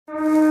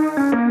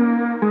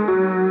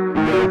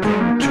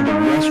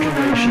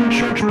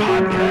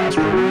podcast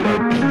where we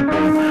are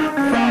people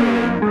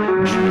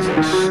following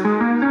Jesus.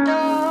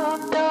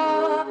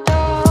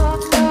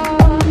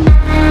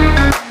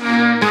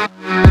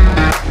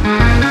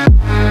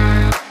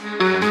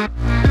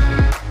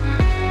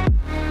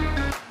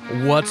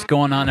 What's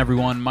going on,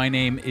 everyone? My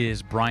name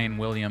is Brian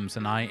Williams,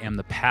 and I am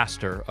the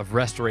pastor of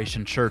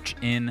Restoration Church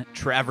in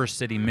Traverse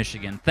City,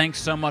 Michigan. Thanks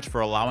so much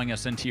for allowing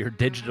us into your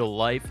digital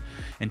life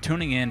and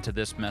tuning in to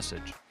this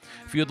message.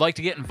 If you would like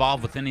to get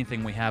involved with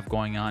anything we have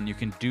going on, you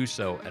can do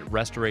so at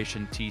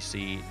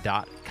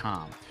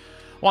restorationtc.com.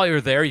 While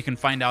you're there, you can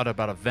find out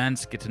about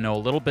events, get to know a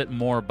little bit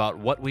more about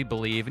what we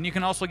believe, and you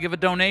can also give a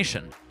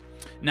donation.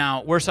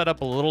 Now, we're set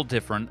up a little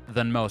different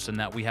than most in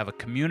that we have a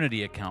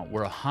community account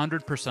where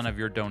 100% of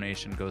your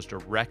donation goes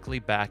directly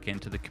back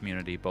into the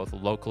community, both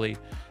locally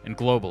and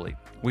globally.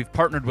 We've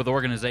partnered with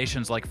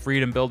organizations like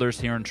Freedom Builders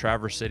here in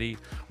Traverse City,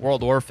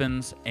 World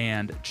Orphans,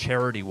 and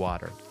Charity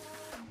Water.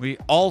 We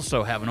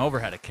also have an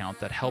overhead account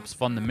that helps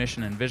fund the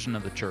mission and vision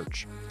of the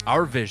church.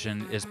 Our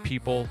vision is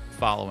people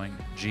following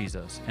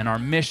Jesus, and our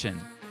mission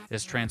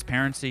is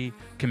transparency,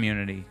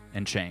 community,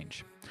 and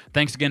change.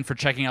 Thanks again for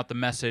checking out the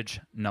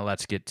message. Now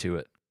let's get to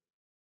it.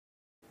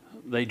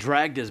 They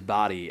dragged his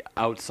body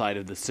outside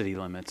of the city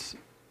limits,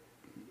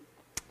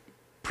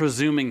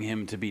 presuming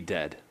him to be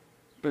dead.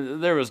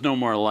 But there was no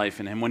more life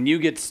in him. When you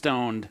get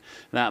stoned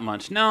that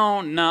much, no,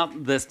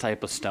 not this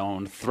type of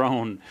stone,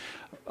 thrown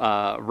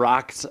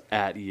rocks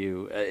at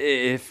you.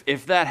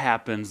 If that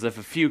happens, if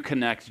a few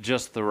connect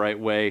just the right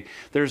way,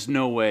 there's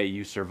no way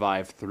you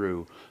survive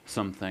through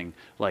something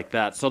like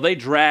that. So they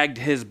dragged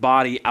his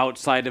body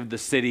outside of the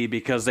city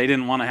because they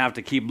didn't want to have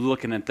to keep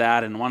looking at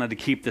that and wanted to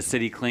keep the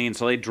city clean.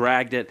 So they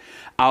dragged it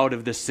out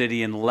of the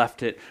city and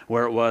left it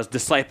where it was.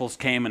 Disciples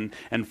came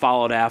and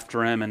followed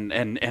after him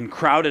and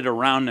crowded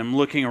around him,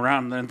 looking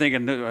around and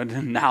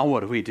thinking, now what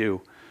do we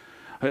do?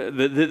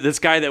 This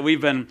guy that we've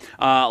been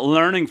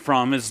learning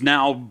from is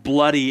now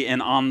bloody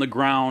and on the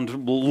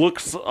ground,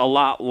 looks a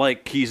lot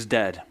like he's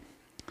dead.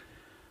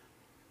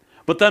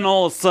 But then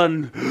all of a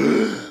sudden,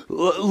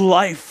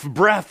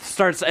 breath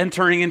starts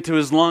entering into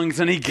his lungs,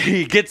 and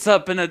he gets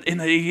up,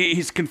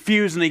 he's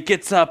confused, and he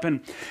gets up,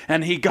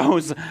 and he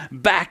goes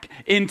back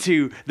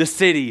into the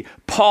city.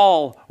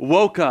 Paul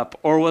woke up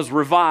or was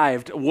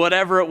revived,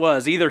 whatever it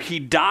was. Either he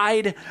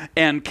died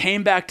and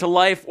came back to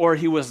life, or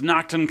he was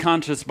knocked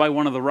unconscious by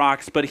one of the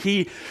rocks. But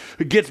he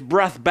gets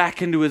breath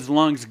back into his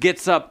lungs,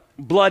 gets up,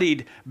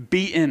 bloodied,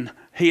 beaten.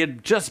 He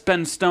had just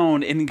been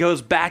stoned, and he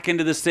goes back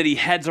into the city,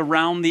 heads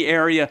around the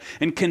area,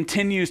 and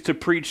continues to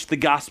preach the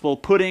gospel,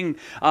 putting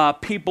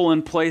people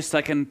in place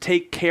that can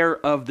take care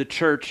of the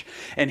church.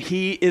 And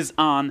he is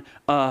on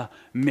a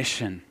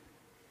mission.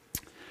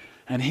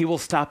 And he will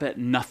stop at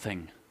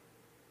nothing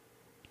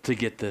to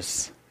get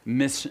this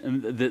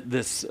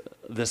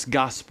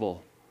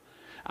gospel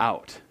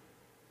out.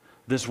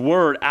 This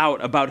word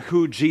out about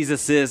who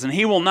Jesus is, and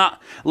he will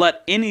not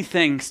let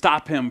anything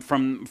stop him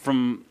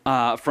from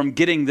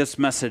getting this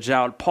message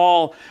out.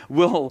 Paul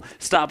will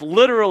stop.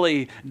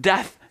 Literally,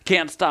 death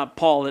can't stop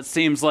Paul, it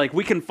seems like.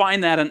 We can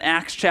find that in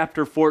Acts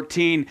chapter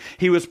 14.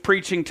 He was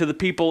preaching to the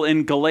people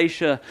in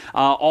Galatia,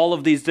 all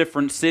of these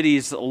different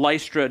cities,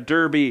 Lystra,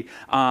 Derbe,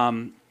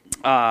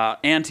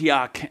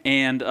 Antioch,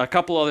 and a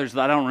couple others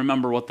that I don't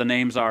remember what the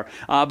names are.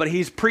 But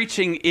he's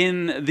preaching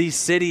in these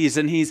cities,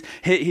 and he's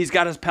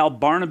got his pal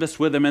Barnabas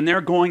with him, and they're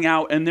going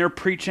out and they're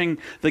preaching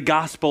the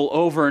gospel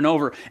over and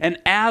over. And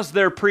as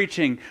they're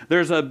preaching,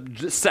 there's a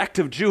sect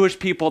of Jewish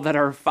people that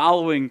are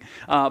following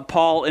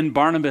Paul and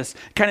Barnabas,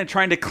 kind of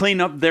trying to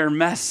clean up their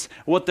mess,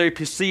 what they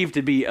perceive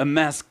to be a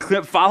mess,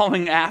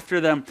 following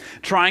after them,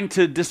 trying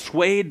to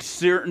dissuade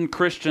certain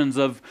Christians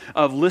of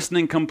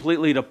listening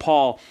completely to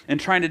Paul, and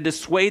trying to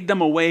dissuade them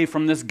away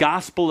from this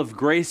gospel of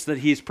grace that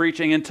he's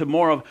preaching into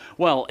more of,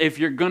 well, if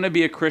you're going to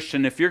be a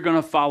Christian, if you're going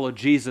to follow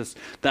Jesus,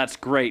 that's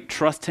great.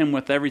 Trust him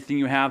with everything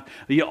you have.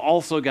 You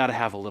also got to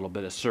have a little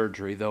bit of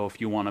surgery, though,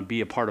 if you want to be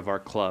a part of our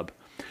club.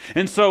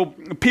 And so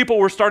people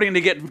were starting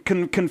to get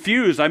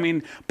confused. I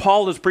mean,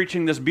 Paul is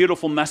preaching this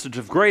beautiful message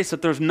of grace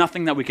that there's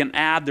nothing that we can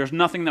add. There's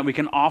nothing that we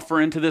can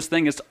offer into this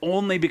thing. It's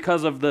only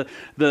because of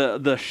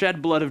the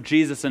shed blood of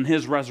Jesus and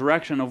his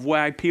resurrection of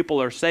why people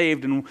are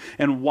saved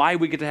and why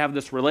we get to have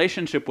this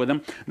relationship with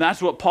him.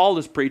 That's what Paul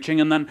is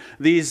preaching. And then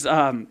these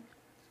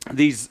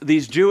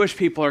Jewish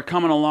people are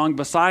coming along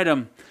beside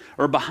him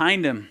or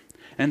behind him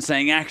and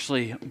saying,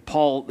 actually,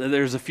 Paul,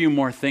 there's a few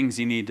more things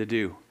you need to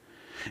do.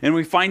 And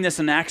we find this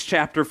in Acts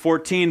chapter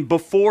 14.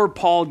 Before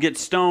Paul gets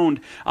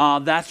stoned,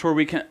 that's where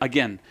we can,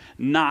 again,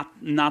 not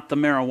the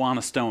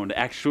marijuana stoned,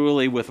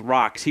 actually with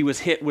rocks. He was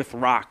hit with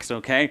rocks,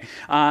 okay?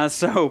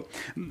 So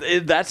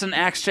that's in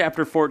Acts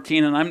chapter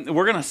 14. And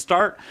we're going to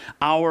start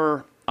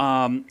our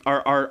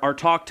our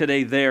talk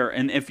today there.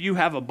 And if you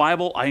have a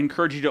Bible, I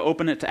encourage you to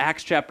open it to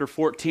Acts chapter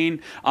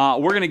 14.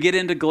 We're going to get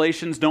into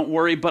Galatians, don't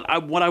worry.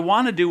 But what I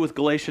want to do with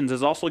Galatians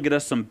is also get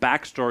us some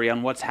backstory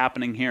on what's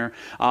happening here,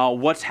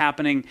 what's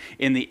happening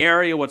in the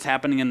area, what's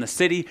happening in the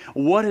city,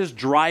 what is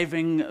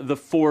driving the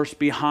force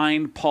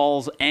behind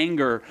Paul's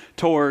anger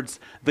towards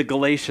the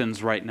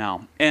Galatians right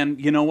now. And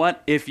you know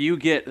what? If you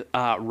get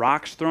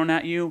rocks thrown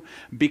at you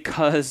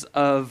because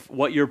of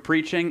what you're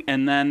preaching,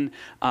 and then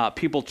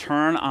people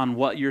turn on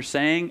what you're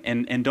saying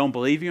and don't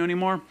believe you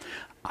anymore,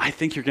 I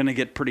think you're going to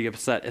get pretty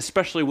upset,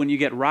 especially when you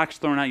get rocks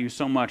thrown at you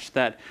so much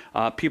that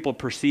people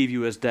perceive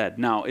you as dead.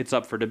 Now, it's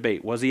up for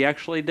debate. Was he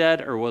actually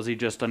dead, or was he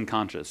just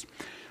unconscious?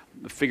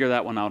 Figure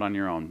that one out on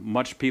your own.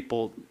 Much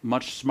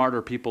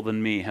smarter people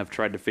than me have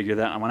tried to figure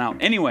that one out.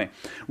 Anyway,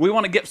 we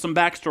want to get some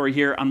backstory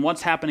here on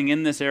what's happening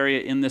in this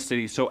area, in this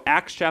city. So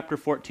Acts chapter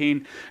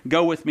 14,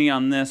 go with me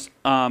on this,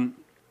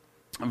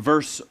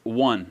 verse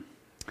 1.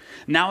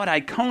 Now at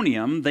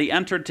Iconium, they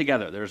entered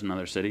together. There's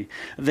another city.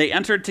 They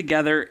entered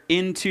together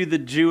into the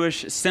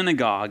Jewish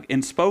synagogue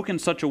and spoke in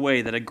such a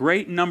way that a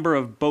great number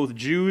of both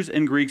Jews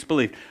and Greeks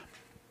believed.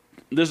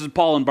 This is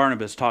Paul and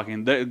Barnabas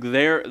talking.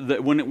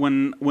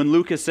 When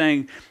Luke is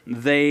saying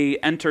they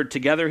entered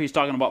together, he's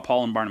talking about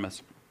Paul and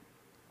Barnabas.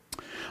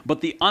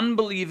 But the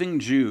unbelieving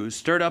Jews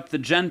stirred up the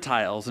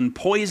Gentiles and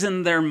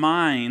poisoned their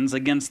minds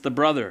against the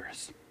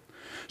brothers.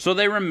 So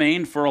they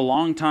remained for a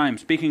long time,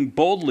 speaking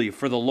boldly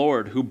for the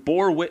Lord, who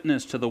bore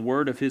witness to the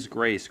word of his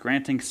grace,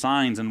 granting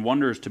signs and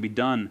wonders to be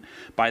done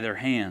by their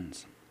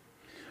hands.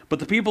 But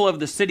the people of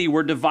the city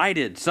were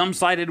divided. Some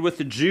sided with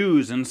the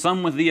Jews and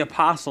some with the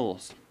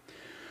apostles.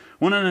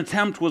 When an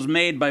attempt was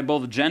made by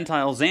both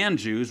Gentiles and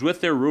Jews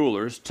with their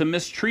rulers to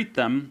mistreat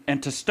them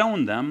and to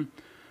stone them,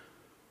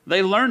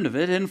 they learned of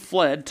it and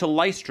fled to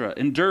Lystra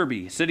and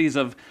Derbe, cities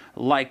of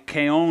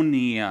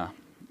Lycaonia,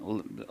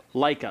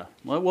 Lyca,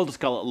 we'll just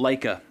call it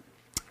Lyca,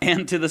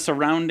 and to the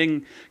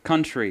surrounding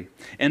country.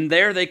 And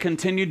there they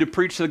continued to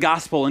preach the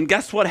gospel. And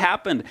guess what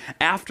happened?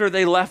 After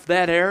they left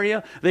that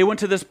area, they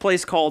went to this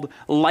place called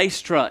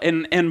Lystra.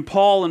 And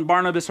Paul and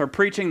Barnabas are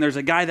preaching. There's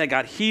a guy that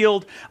got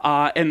healed,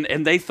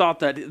 and they thought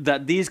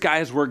that these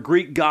guys were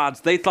Greek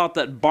gods. They thought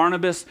that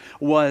Barnabas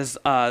was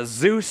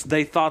Zeus.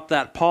 They thought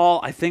that Paul,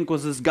 I think,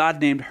 was this god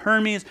named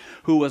Hermes,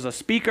 who was a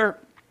speaker.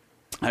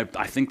 I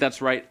think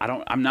that's right.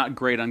 I'm not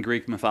great on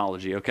Greek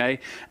mythology, okay?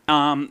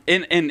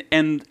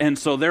 And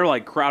so they're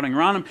like crowding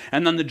around him,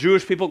 and then the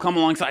Jewish people come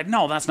alongside.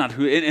 No, that's not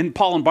who. And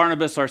Paul and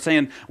Barnabas are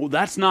saying, well,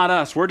 that's not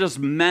us. We're just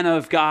men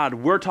of God.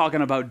 We're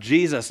talking about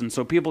Jesus. And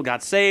so people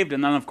got saved,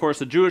 and then of course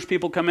the Jewish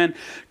people come in,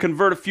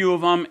 convert a few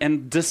of them,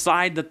 and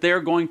decide that they're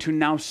going to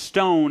now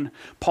stone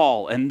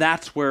Paul. And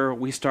that's where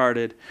we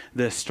started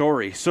this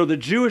story. So the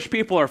Jewish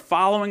people are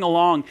following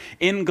along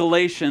in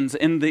Galatians,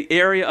 in the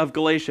area of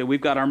Galatia.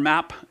 We've got our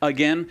map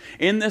again.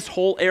 In this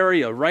whole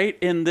area, right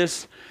in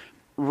this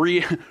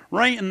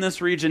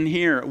region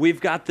here, we've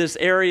got this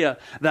area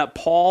that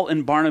Paul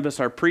and Barnabas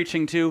are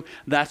preaching to.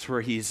 That's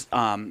where he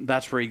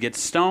gets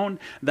stoned.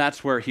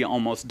 That's where he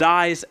almost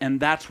dies, and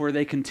that's where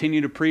they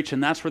continue to preach,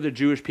 and that's where the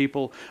Jewish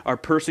people are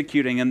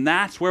persecuting, and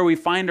that's where we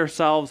find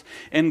ourselves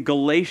in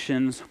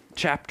Galatians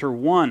chapter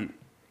 1.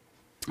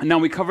 And now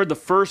we covered the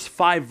first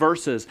 5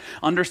 verses,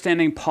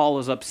 understanding Paul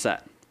is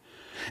upset.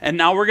 And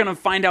now we're going to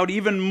find out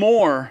even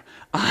more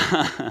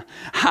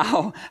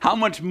how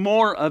much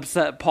more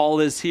upset Paul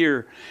is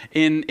here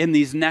in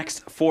these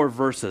next 4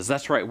 verses.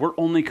 That's right, we're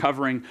only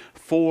covering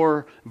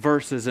 4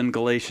 verses in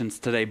Galatians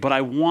today, but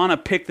I want to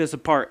pick this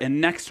apart.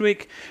 And next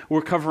week,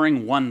 we're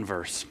covering 1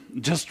 verse,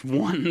 just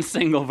one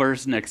single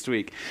verse next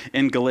week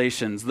in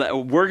Galatians.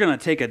 We're going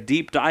to take a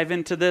deep dive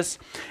into this,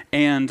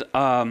 and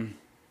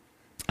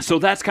so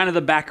that's kind of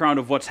the background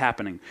of what's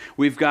happening.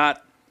 We've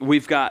got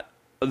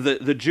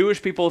the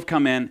Jewish people have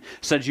come in,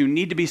 said you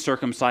need to be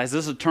circumcised.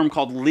 This is a term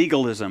called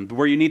legalism,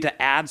 where you need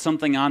to add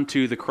something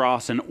onto the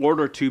cross in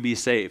order to be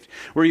saved.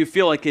 Where you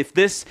feel like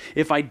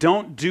if I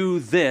don't do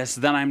this,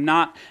 then I'm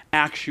not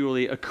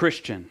actually a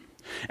Christian.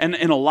 And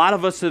a lot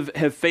of us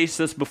have faced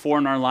this before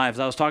in our lives.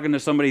 I was talking to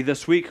somebody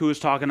this week who was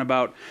talking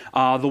about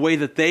the way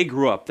that they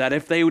grew up. That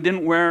if they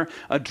didn't wear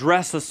a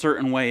dress a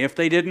certain way, if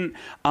they didn't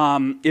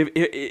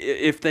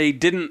if they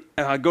didn't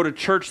go to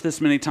church this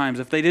many times,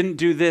 if they didn't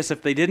do this,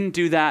 if they didn't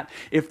do that,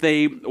 if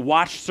they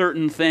watched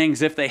certain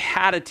things, if they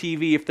had a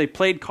TV, if they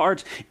played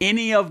cards,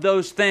 any of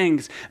those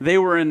things, they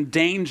were in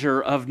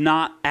danger of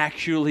not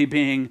actually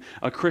being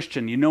a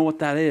Christian. You know what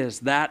that is?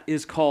 That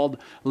is called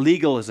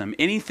legalism.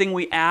 Anything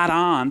we add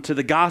on to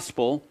the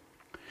gospel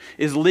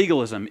is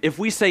legalism. If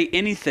we say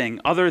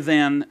anything other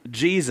than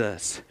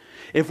Jesus,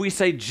 if we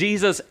say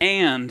Jesus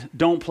and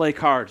don't play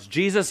cards,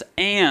 Jesus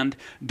and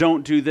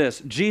don't do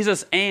this,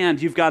 Jesus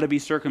and you've got to be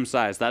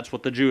circumcised, that's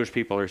what the Jewish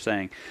people are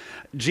saying.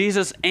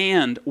 Jesus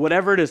and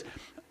whatever it is,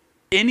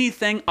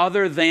 anything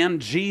other than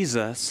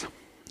Jesus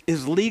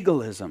is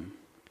legalism.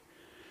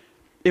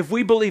 If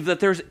we believe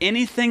that there's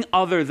anything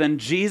other than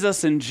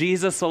Jesus and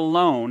Jesus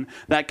alone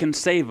that can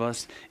save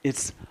us,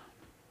 it's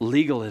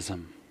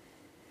legalism.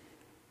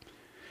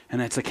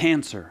 And it's a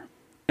cancer.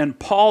 And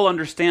Paul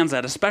understands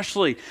that,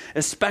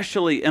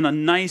 especially in a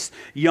nice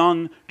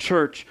young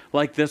church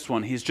like this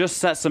one. He's just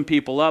set some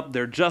people up.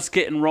 They're just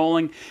getting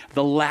rolling.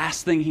 The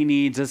last thing he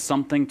needs is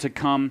something to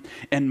come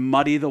and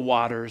muddy the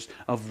waters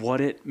of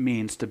what it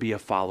means to be a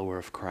follower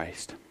of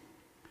Christ.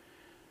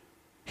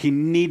 He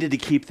needed to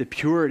keep the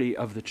purity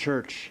of the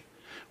church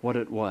what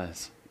it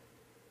was.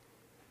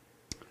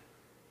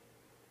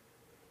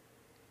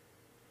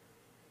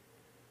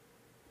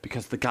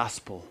 Because the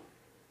gospel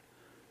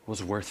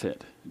was worth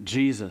it.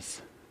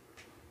 Jesus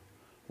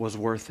was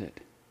worth it.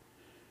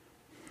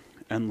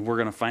 And we're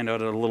going to find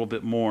out a little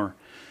bit more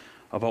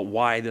about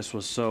why this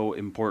was so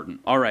important.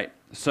 All right,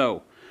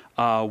 so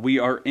we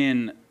are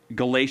in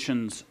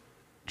Galatians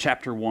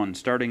chapter 1,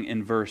 starting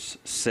in verse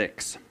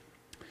 6.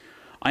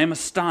 I am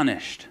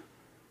astonished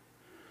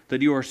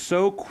that you are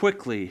so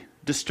quickly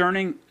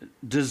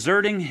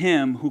deserting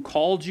him who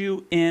called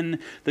you in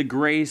the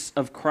grace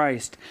of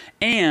Christ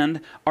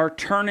and are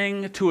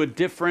turning to a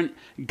different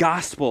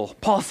gospel.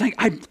 Paul's saying,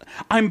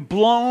 I'm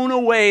blown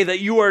away that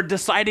you are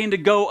deciding to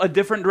go a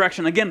different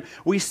direction. Again,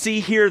 we see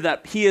here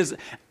that he is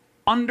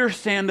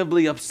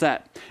understandably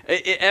upset.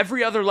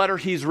 Every other letter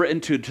he's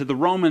written to the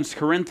Romans,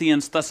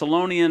 Corinthians,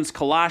 Thessalonians,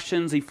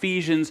 Colossians,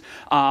 Ephesians,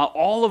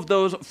 all of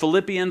those,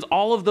 Philippians,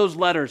 all of those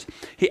letters,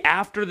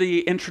 after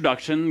the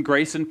introduction,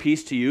 grace and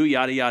peace to you,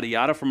 yada, yada,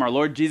 yada, from our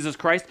Lord Jesus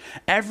Christ,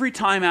 every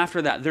time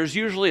after that, there's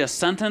usually a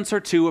sentence or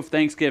two of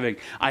thanksgiving.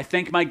 I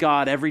thank my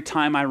God every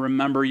time I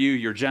remember you,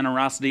 your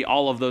generosity,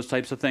 all of those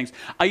types of things.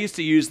 I used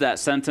to use that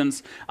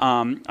sentence,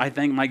 I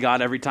thank my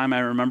God every time I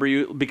remember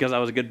you, because I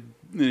was a good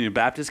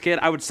Baptist kid.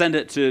 I would send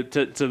it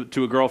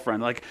to a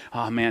girlfriend, like,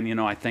 oh man,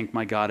 I thank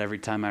my God every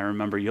time I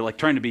remember you, like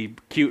trying to be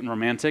cute and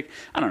romantic.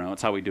 I don't know,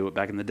 it's how we do it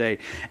back in the day.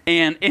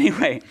 And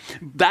anyway,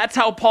 that's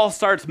how Paul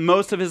starts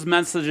most of his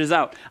messages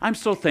out. I'm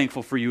so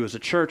thankful for you as a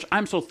church.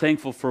 I'm so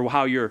thankful for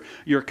how you're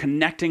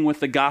connecting with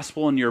the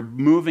gospel and you're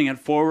moving it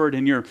forward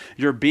and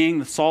you're being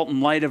the salt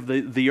and light of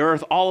the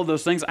earth, all of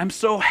those things. I'm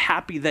so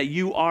happy that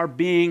you are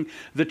being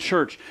the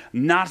church.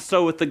 Not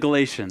so with the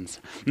Galatians.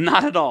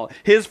 Not at all.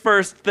 His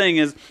first thing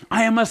is,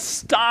 I am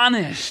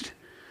astonished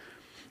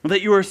that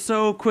you are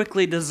so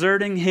quickly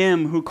deserting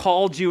him who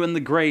called you in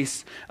the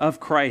grace of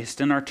Christ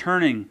and are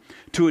turning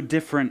to a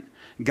different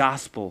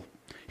gospel.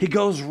 He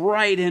goes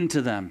right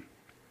into them.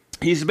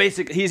 He's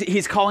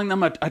calling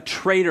them a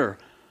traitor,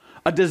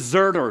 a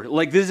deserter.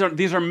 Like these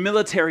are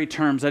military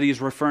terms that he's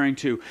referring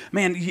to.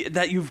 Man,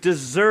 that you've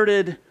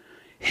deserted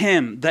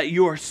him, that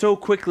you are so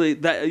quickly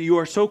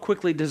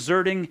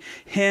deserting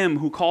him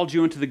who called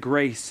you into the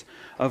grace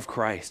of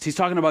Christ. He's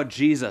talking about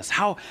Jesus.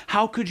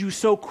 How could you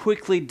so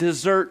quickly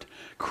desert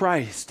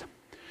Christ?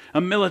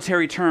 A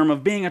military term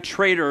of being a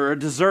traitor or a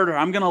deserter.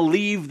 I'm going to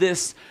leave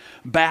this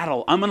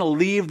battle. I'm going to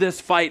leave this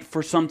fight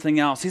for something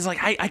else. He's like,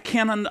 I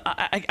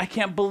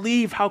can't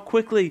believe how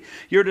quickly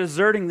you're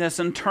deserting this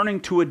and turning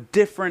to a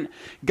different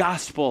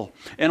gospel.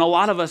 And a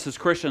lot of us as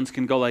Christians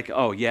can go like,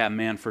 oh yeah,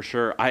 man, for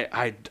sure.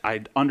 I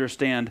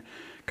understand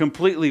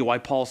completely why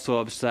Paul's so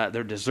upset.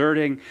 They're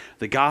deserting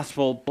the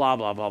gospel, blah,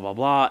 blah, blah, blah,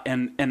 blah.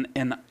 And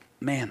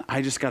man,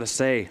 I just got to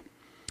say,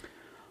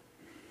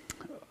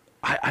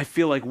 I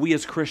feel like we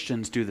as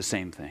Christians do the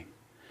same thing.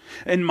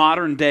 In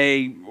modern day,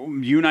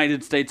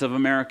 United States of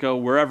America,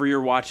 wherever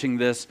you're watching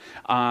this,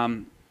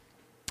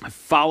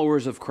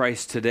 followers of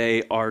Christ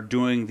today are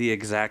doing the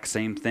exact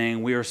same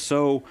thing. We are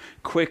so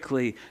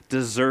quickly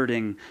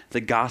deserting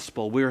the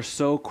gospel. We are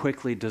so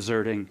quickly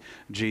deserting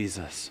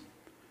Jesus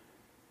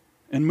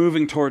and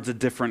moving towards a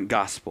different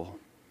gospel.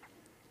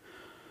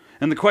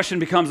 And the question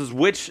becomes,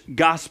 which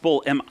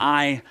gospel am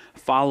I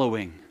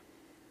following?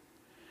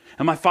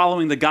 Am I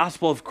following the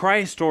gospel of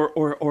Christ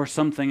or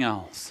something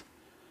else?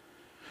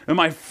 Am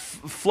I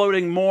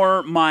floating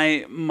more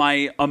my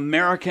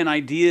American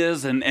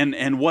ideas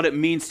and what it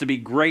means to be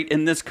great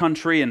in this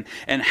country and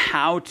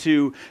how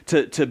to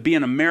be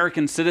an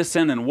American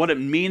citizen and what it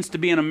means to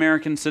be an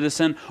American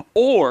citizen?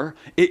 Or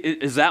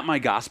is that my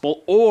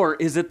gospel? Or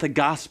is it the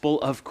gospel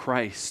of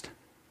Christ?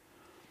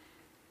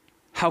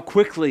 How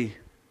quickly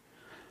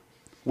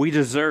we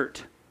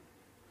desert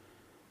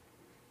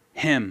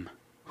him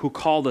who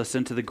called us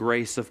into the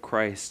grace of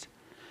Christ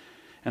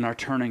and are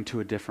turning to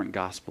a different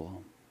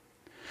gospel.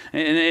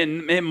 And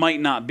it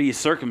might not be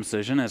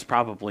circumcision. It's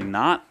probably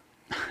not.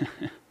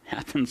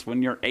 Happens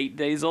when you're 8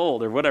 days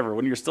old or whatever,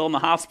 when you're still in the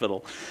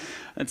hospital.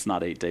 It's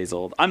not 8 days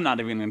old. I'm not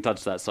even going to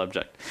touch that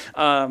subject.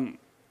 How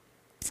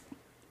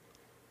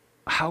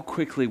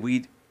quickly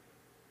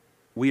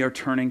we are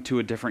turning to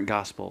a different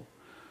gospel.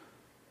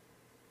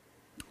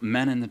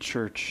 Men in the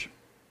church,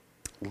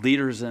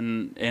 leaders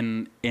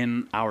in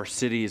our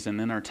cities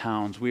and in our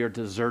towns, we are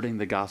deserting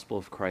the gospel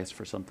of Christ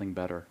for something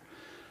better.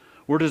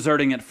 We're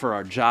deserting it for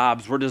our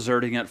jobs. We're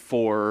deserting it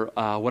for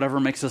whatever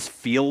makes us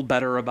feel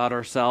better about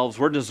ourselves.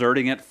 We're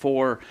deserting it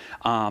for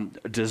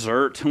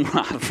dessert.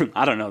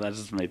 I don't know. That's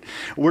just made.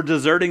 We're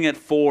deserting it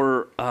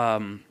for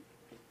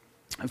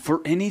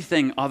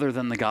anything other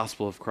than the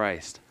gospel of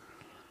Christ.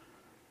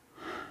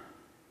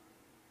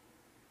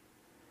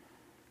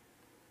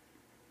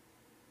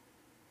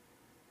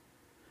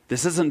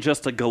 This isn't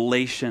just a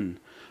Galatian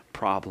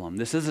problem.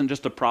 This isn't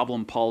just a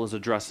problem Paul is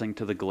addressing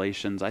to the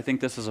Galatians. I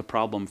think this is a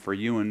problem for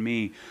you and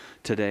me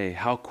today.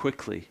 How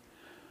quickly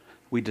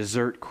we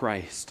desert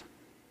Christ.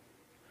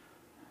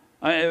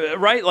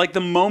 Right? Like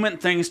the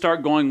moment things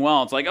start going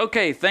well, it's like,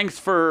 okay, thanks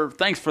for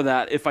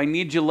that. If I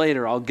need you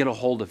later, I'll get a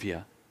hold of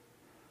you.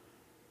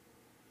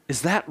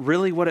 Is that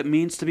really what it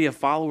means to be a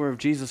follower of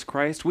Jesus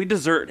Christ? We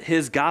desert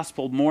his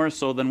gospel more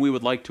so than we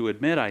would like to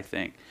admit, I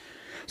think.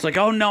 It's like,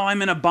 oh no,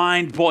 I'm in a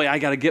bind. Boy, I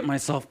got to get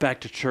myself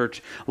back to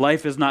church.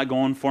 Life is not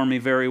going for me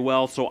very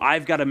well, so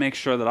I've got to make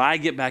sure that I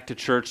get back to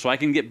church so I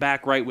can get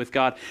back right with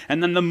God.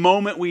 And then the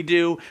moment we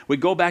do, we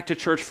go back to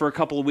church for a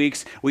couple of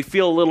weeks, we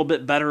feel a little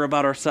bit better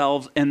about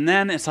ourselves, and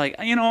then it's like,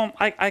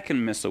 I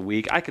can miss a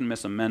week. I can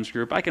miss a men's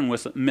group. I can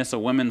miss a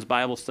women's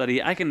Bible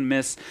study. I can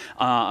miss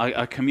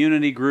a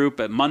community group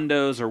at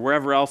Mundo's or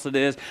wherever else it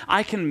is.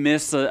 I can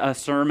miss a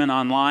sermon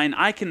online.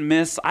 I can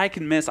miss,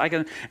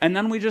 and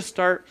then we just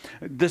start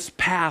this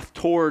path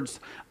towards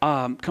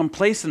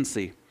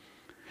complacency.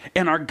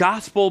 And our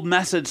gospel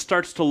message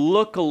starts to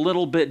look a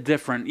little bit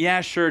different.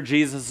 Yeah, sure,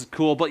 Jesus is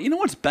cool, but you know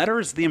what's better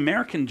is the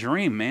American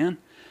dream, man.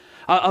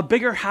 A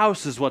bigger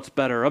house is what's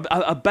better.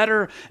 A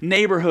better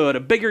neighborhood,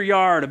 a bigger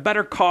yard, a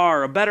better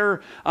car, a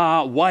better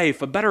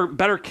wife, a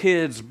better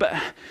kids.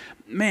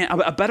 Man,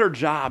 a better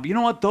job. You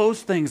know what?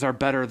 Those things are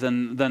better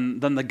than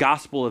the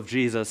gospel of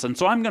Jesus. And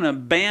so I'm going to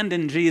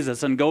abandon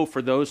Jesus and go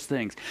for those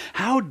things.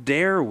 How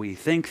dare we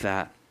think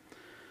that?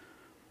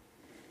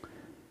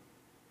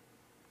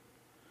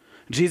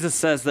 Jesus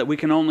says that we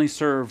can only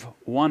serve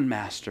one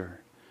master.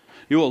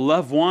 You will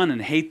love one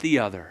and hate the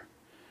other.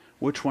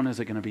 Which one is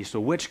it going to be? So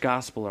which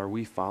gospel are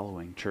we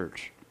following,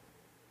 church?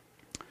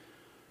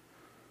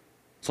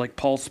 It's like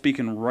Paul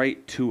speaking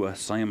right to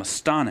us. I am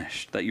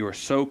astonished that you are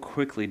so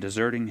quickly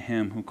deserting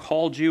him who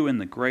called you in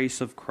the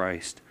grace of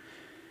Christ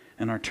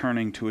and are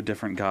turning to a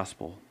different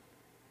gospel.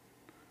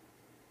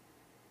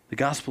 The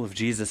gospel of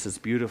Jesus is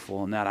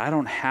beautiful in that I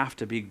don't have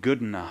to be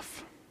good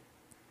enough.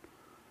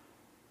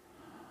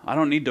 I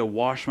don't need to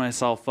wash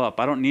myself up.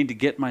 I don't need to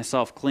get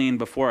myself clean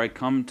before I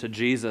come to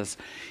Jesus.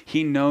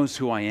 He knows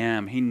who I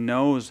am. He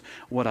knows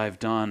what I've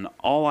done.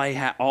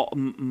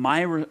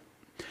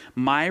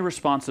 My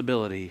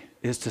responsibility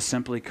is to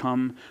simply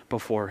come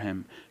before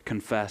him,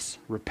 confess,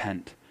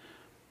 repent,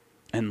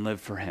 and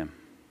live for him.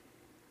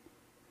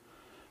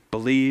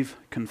 Believe,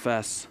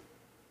 confess,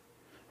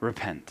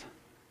 repent.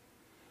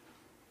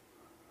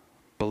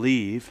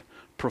 Believe,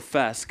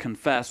 profess,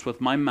 confess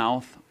with my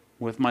mouth,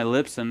 with my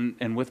lips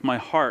and with my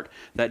heart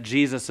that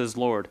Jesus is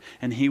Lord,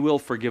 and he will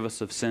forgive us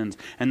of sins.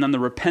 And then the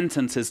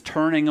repentance is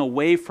turning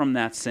away from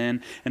that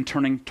sin and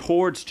turning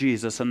towards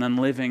Jesus and then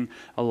living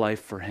a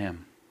life for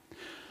him.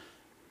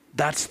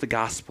 That's the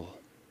gospel.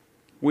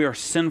 We are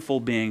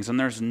sinful beings, and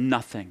there's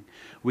nothing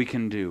we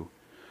can do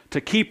to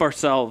keep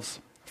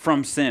ourselves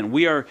from sin.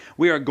 We are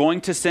going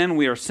to sin.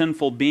 We are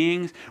sinful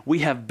beings. We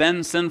have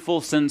been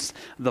sinful since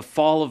the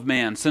fall of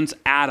man, since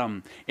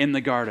Adam in the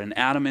garden,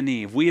 Adam and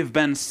Eve. We have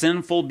been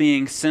sinful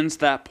beings since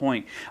that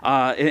point.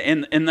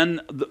 And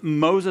then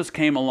Moses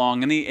came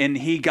along and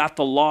he got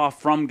the law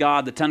from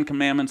God, the 10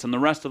 Commandments and the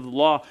rest of the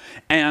law.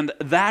 And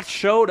that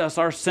showed us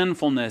our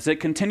sinfulness.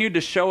 It continued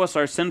to show us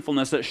our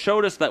sinfulness. It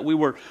showed us that we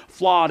were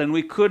flawed and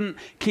we couldn't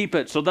keep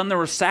it. So then there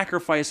was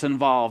sacrifice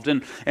involved.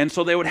 And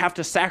so they would have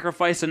to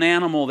sacrifice an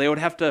animal. They would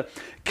have to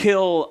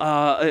kill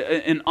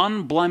an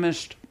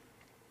unblemished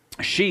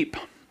sheep,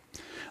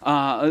 the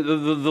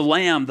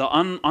lamb, the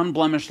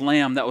unblemished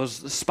lamb that was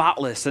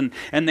spotless, and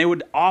they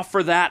would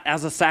offer that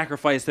as a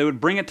sacrifice. They would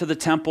bring it to the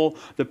temple,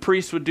 the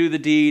priest would do the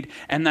deed,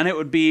 and then it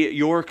would be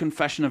your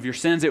confession of your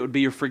sins, it would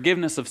be your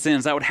forgiveness of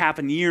sins. That would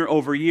happen year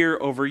over year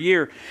over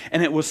year,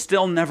 and it was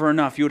still never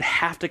enough. You would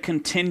have to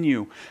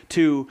continue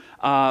to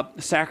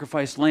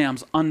sacrifice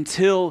lambs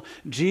until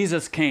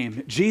Jesus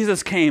came.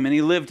 Jesus came and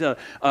he lived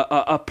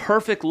a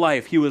perfect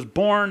life. He was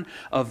born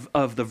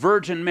of the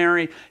Virgin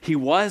Mary. He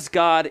was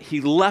God.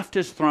 He left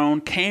his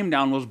throne, came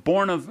down, was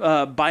born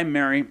by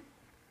Mary,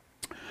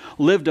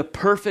 lived a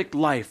perfect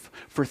life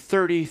for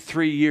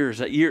 33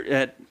 years. At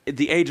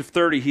the age of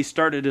 30, he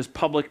started his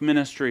public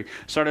ministry,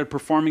 started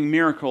performing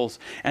miracles,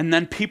 and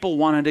then people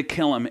wanted to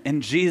kill him,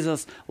 and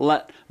Jesus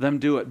let them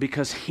do it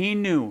because he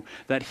knew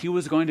that he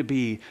was going to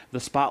be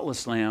the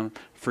spotless lamb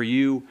for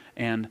you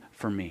and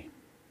for me.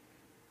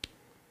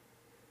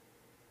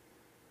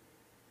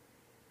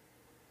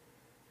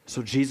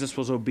 So Jesus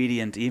was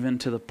obedient even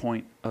to the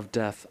point of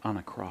death on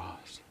a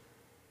cross.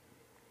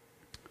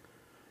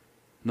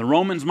 The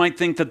Romans might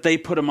think that they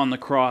put him on the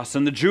cross,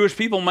 and the Jewish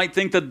people might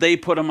think that they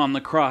put him on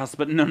the cross,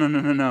 but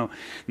no.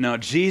 No,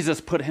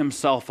 Jesus put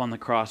himself on the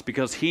cross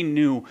because he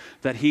knew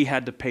that he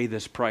had to pay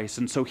this price.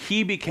 And so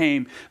he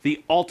became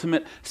the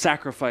ultimate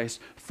sacrifice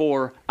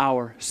for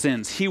our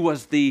sins. He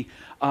was the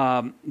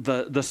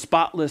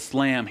spotless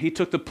lamb. He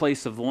took the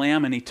place of the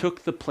lamb, and he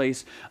took the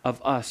place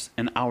of us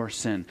and our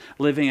sin,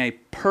 living a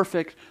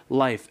perfect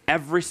life.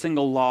 Every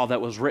single law that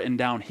was written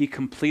down, he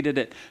completed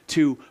it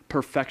to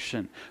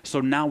perfection. So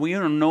now we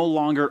are no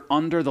longer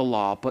under the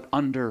law, but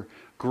under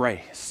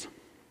grace.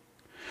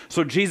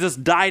 So Jesus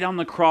died on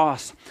the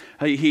cross.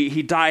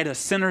 He died a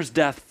sinner's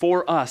death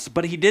for us,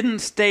 but he didn't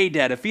stay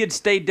dead. If he had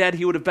stayed dead,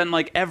 he would have been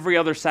like every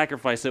other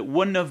sacrifice. It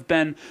wouldn't have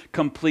been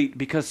complete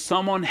because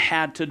someone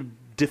had to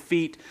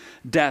defeat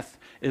death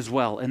as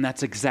well. And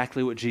that's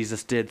exactly what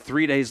Jesus did.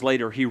 3 days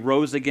later, he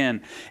rose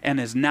again and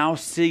is now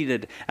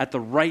seated at the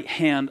right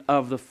hand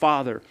of the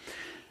Father.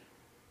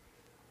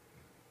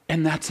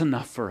 And that's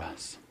enough for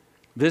us.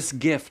 This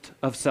gift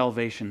of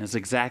salvation is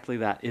exactly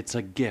that. It's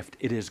a gift.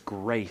 It is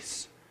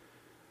grace.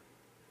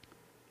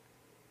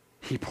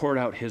 He poured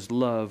out his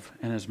love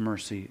and his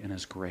mercy and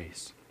his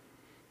grace.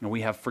 And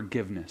we have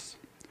forgiveness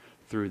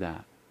through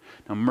that.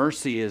 Now,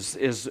 mercy is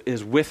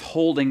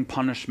withholding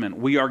punishment.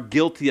 We are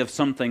guilty of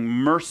something.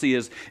 Mercy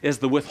is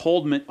the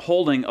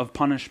withholding of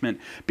punishment.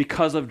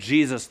 Because of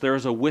Jesus, there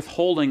is a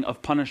withholding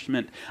of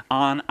punishment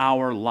on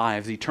our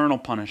lives, eternal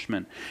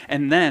punishment.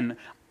 And then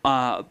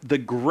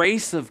the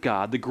grace of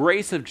God, the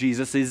grace of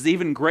Jesus is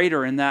even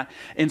greater in that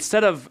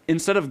instead of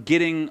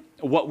getting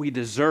what we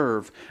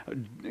deserve,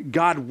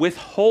 God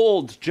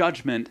withholds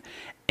judgment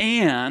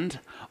and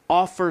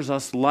offers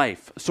us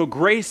life. So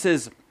grace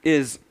is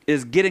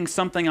getting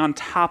something on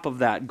top of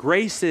that.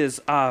 Grace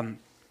is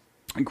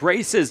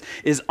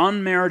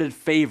unmerited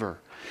favor.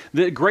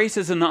 The grace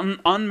is an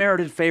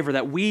unmerited favor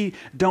that we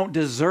don't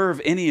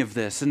deserve any of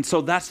this. And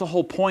so that's the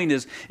whole point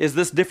is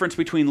this difference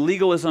between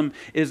legalism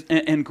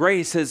and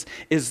grace is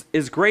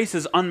grace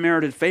is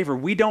unmerited favor.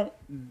 We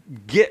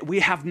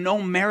have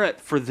no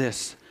merit for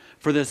this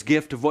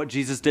gift of what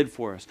Jesus did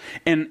for us.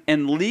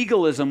 And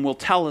legalism will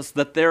tell us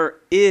that there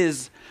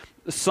is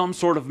some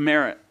sort of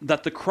merit,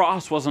 that the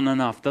cross wasn't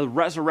enough, the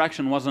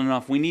resurrection wasn't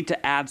enough. We need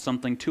to add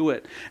something to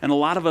it. And a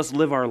lot of us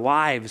live our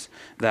lives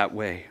that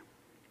way.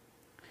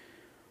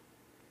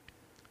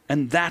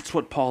 And that's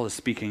what Paul is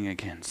speaking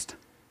against.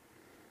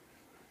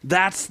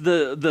 That's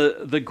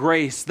the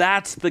grace.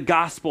 That's the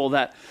gospel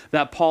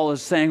that Paul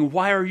is saying.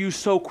 Why are you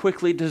so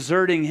quickly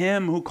deserting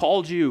him who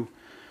called you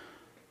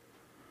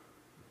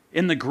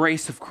in the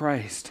grace of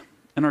Christ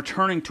and are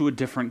turning to a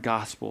different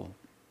gospel?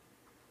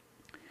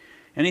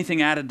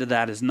 Anything added to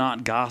that is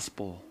not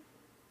gospel.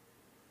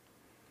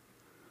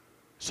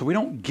 So we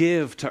don't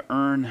give to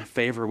earn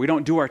favor. We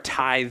don't do our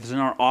tithes and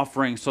our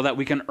offerings so that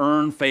we can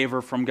earn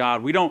favor from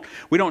God. We don't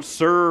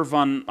serve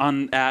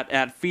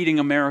at Feeding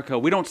America.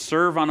 We don't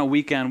serve on a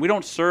weekend. We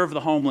don't serve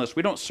the homeless.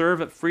 We don't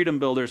serve at Freedom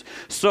Builders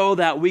so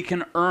that we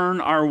can earn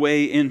our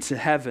way into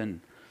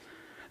heaven.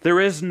 There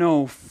is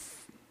no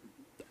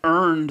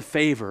earned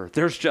favor.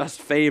 There's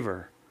just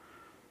favor.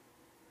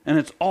 And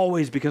it's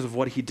always because of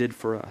what he did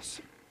for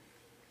us.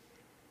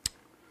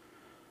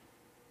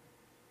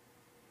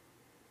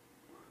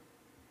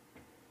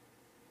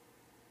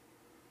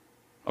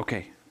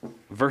 Okay,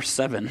 verse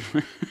 7.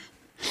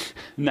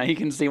 Now you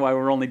can see why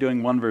we're only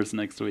doing one verse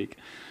next week.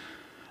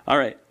 All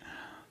right,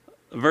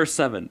 verse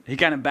 7. He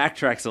kind of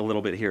backtracks a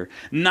little bit here.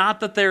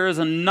 Not that there is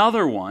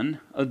another one,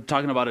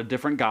 talking about a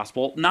different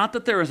gospel, not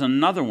that there is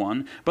another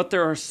one, but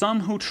there are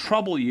some who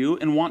trouble you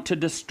and want to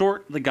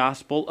distort the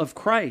gospel of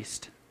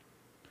Christ.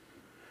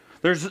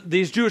 There's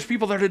these Jewish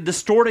people that are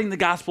distorting the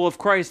gospel of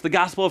Christ. The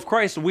gospel of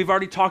Christ, we've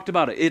already talked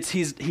about it.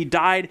 He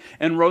died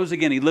and rose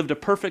again. He lived a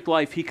perfect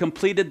life. He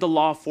completed the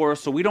law for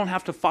us, so we don't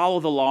have to follow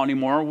the law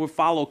anymore. We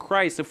follow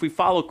Christ. If we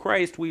follow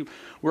Christ, we're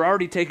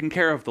already taking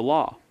care of the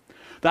law.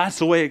 That's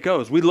the way it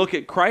goes. We look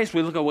at Christ,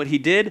 we look at what he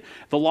did,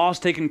 the law is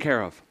taken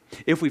care of.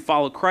 If we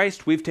follow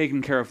Christ, we've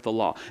taken care of the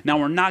law. Now,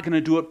 we're not going to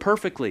do it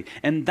perfectly,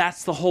 and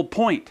that's the whole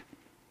point.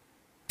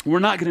 We're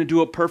not going to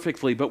do it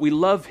perfectly, but we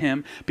love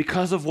him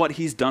because of what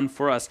he's done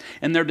for us.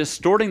 And they're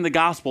distorting the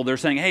gospel. They're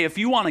saying, hey, if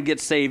you want to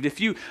get saved,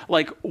 if you,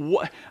 like,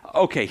 what?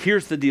 Okay,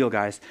 here's the deal,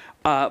 guys.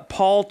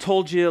 Paul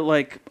told you,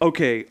 like,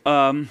 okay,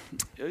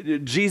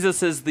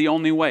 Jesus is the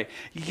only way.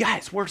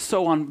 Guys, we're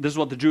so on, this is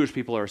what the Jewish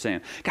people are saying.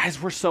 Guys,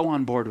 we're so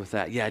on board with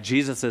that. Yeah,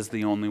 Jesus is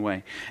the only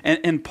way.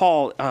 And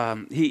Paul,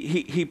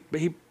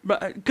 good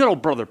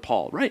old brother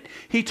Paul, right?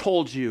 He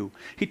told you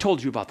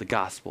about the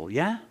gospel,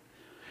 yeah?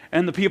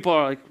 And the people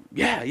are like,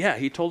 yeah,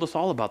 he told us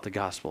all about the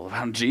gospel,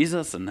 about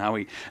Jesus and how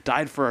he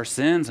died for our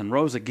sins and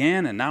rose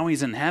again, and now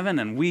he's in heaven,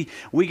 and we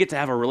get to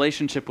have a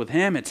relationship with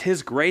him. It's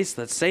his grace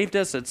that saved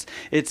us.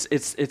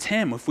 It's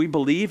him. If we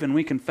believe and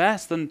we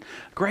confess, then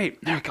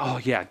great. Like,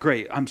 oh yeah,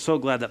 great. I'm so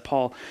glad that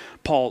Paul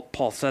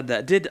said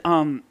that.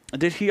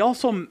 Did he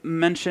also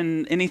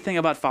mention anything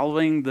about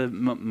following the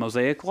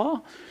Mosaic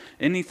law?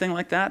 Anything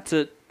like that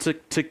to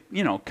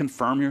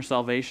confirm your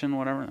salvation,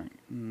 whatever?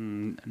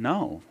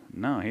 No,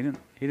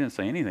 he didn't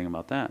say anything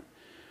about that.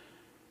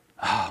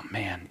 Oh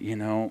man, he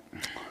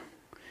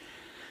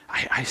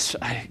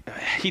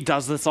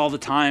does this all the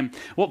time.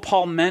 What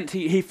Paul meant,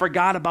 he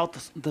forgot about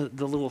the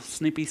little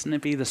snippy,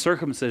 the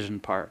circumcision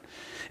part.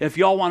 If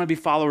y'all want to be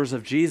followers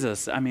of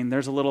Jesus, I mean,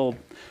 there's a little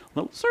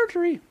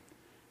surgery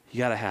you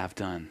got to have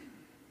done.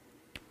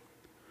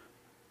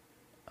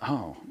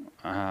 Oh,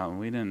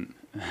 we didn't.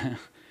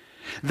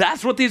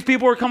 That's what these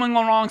people were coming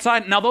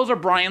alongside. Now, those are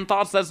Brian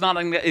thoughts. That's not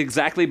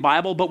exactly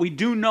Bible, but we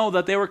do know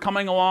that they were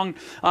coming along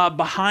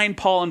behind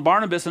Paul and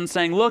Barnabas and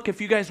saying, look, if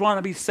you guys want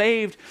to be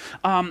saved,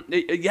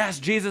 yes,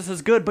 Jesus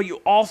is good, but you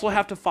also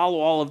have to follow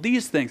all of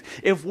these things.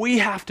 If we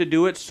have to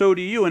do it, so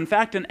do you. In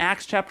fact, in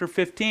Acts chapter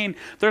 15,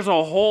 there's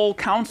a whole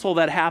council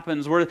that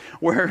happens where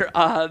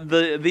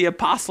the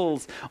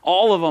apostles,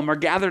 all of them, are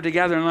gathered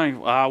together and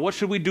like, what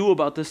should we do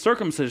about this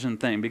circumcision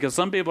thing? Because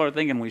some people are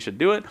thinking we should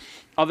do it.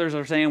 Others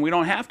are saying we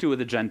don't have to with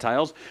the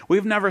Gentiles.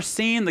 We've never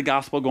seen the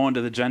gospel going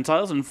to the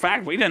Gentiles. In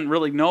fact, we didn't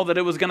really know that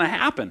it was going to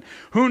happen.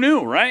 Who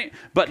knew, right?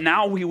 But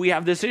now we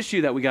have this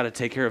issue that we got to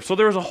take care of. So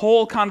there was a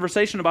whole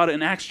conversation about it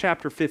in Acts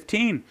chapter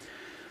 15.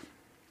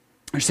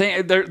 They're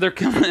saying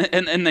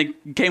and they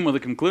came with a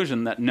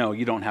conclusion that no,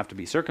 you don't have to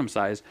be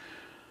circumcised.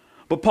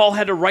 But Paul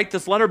had to write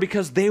this letter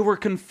because they were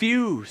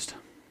confused.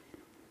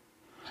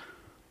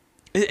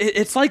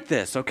 It's like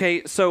this,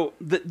 okay? So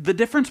the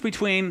difference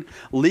between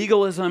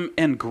legalism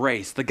and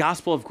grace, the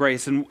gospel of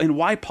grace, and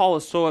why Paul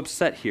is so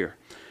upset here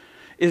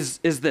is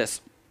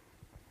this.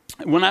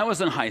 When I was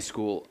in high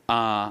school,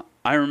 I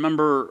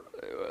remember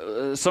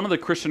some of the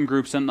Christian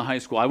groups in the high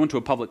school. I went to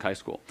a public high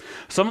school.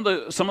 Some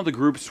of the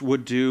groups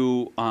would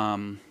do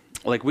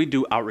like we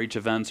do outreach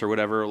events or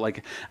whatever.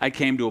 Like I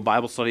came to a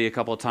Bible study a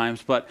couple of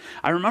times, but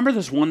I remember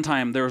this one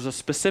time there was a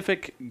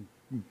specific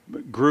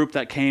group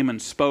that came and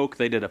spoke.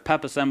 They did a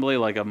pep assembly,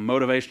 like a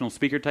motivational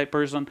speaker type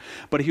person,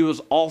 but he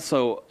was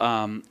also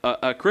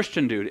a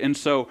Christian dude. And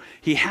so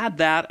he had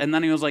that, and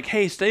then he was like,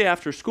 hey, stay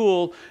after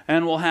school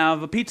and we'll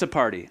have a pizza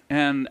party.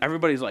 And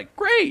everybody's like,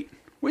 great,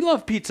 we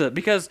love pizza.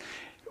 Because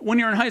when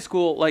you're in high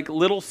school, like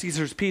Little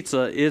Caesars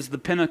Pizza is the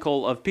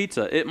pinnacle of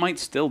pizza. It might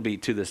still be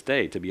to this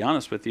day, to be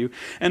honest with you.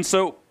 And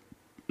so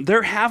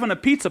they're having a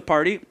pizza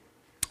party.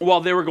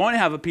 Well, they were going to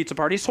have a pizza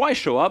party, so I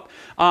show up.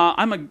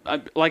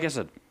 Like I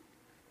said,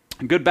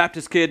 good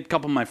Baptist kid, a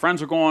couple of my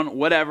friends are going,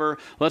 whatever,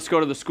 let's go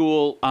to the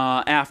school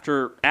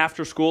after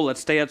school, let's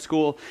stay at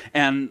school,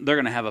 and they're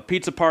going to have a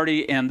pizza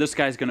party, and this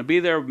guy's going to be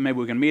there, maybe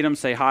we can meet him,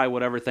 say hi,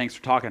 whatever, thanks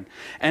for talking.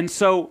 And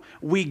so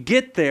we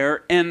get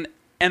there, and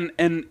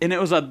it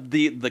was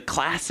the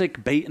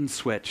classic bait and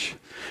switch,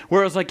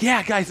 where it was like,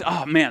 yeah, guys,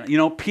 oh man,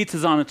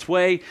 pizza's on its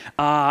way.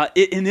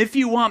 And if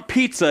you want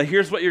pizza,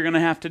 here's what you're gonna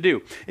have to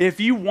do.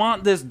 If you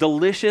want this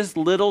delicious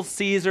Little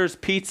Caesars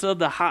pizza,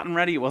 the hot and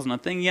ready, it wasn't a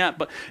thing yet,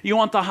 but you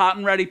want the hot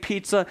and ready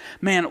pizza,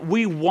 man,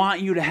 we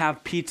want you to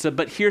have pizza.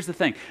 But here's the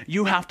thing: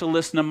 you have to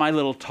listen to my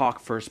little talk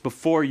first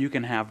before you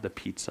can have the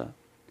pizza.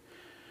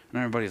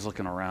 And everybody's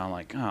looking around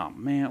like, oh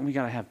man, we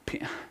gotta have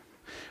pizza.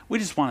 We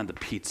just wanted the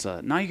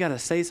pizza. Now you got to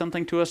say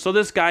something to us. So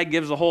this guy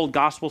gives a whole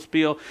gospel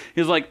spiel.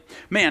 He's like,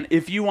 man,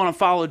 if you want to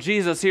follow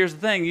Jesus, here's the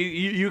thing.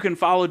 You can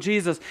follow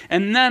Jesus,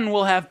 and then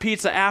we'll have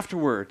pizza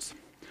afterwards.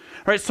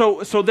 All right,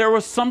 so there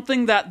was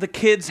something that the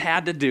kids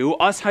had to do,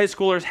 us high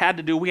schoolers had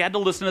to do. We had to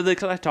listen to the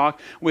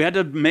talk. We had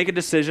to make a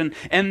decision,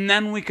 and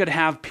then we could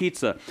have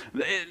pizza.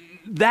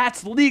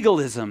 That's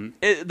legalism.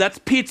 That's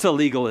pizza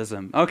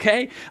legalism,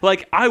 okay?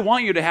 Like, I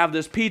want you to have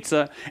this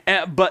pizza,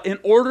 but in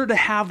order to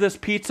have this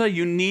pizza,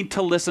 you need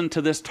to listen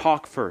to this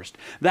talk first.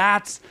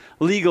 That's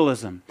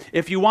legalism.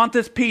 If you want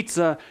this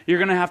pizza, you're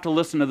going to have to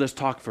listen to this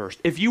talk first.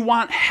 If you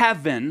want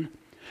heaven,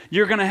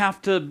 you're going to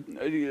have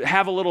to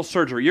have a little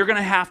surgery. You're going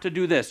to have to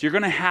do this. You're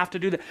going to have to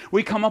do that.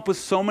 We come up with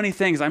so many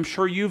things. I'm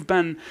sure you've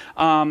been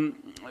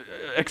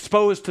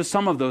exposed to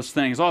some of those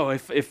things. Oh,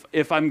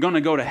 if I'm going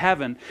to go to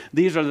heaven,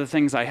 these are the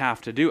things I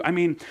have to do. I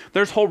mean,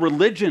 there's whole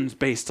religions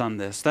based on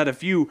this, that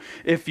if you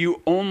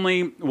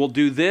only will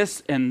do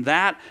this and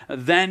that,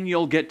 then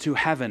you'll get to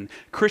heaven.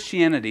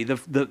 Christianity,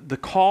 the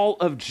call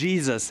of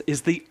Jesus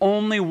is the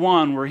only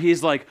one where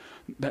he's like,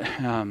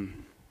 I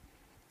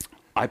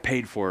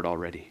paid for it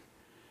already.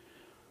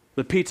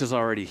 The pizza's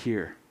already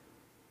here.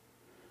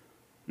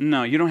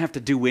 No, you don't have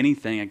to do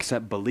anything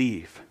except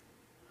believe.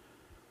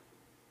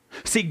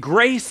 See,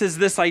 grace is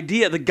this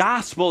idea, the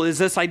gospel is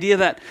this idea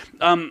that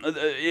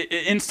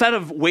instead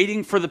of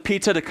waiting for the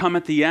pizza to come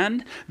at the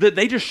end, that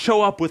they just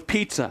show up with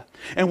pizza.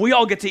 And we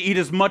all get to eat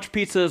as much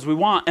pizza as we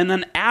want. And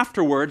then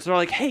afterwards, they're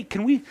like, hey,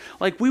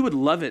 we would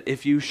love it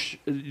if you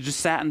just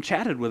sat and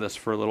chatted with us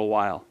for a little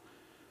while.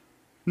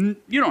 You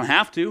don't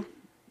have to.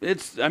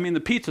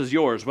 The pizza's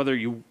yours, whether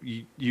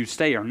you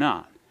stay or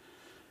not.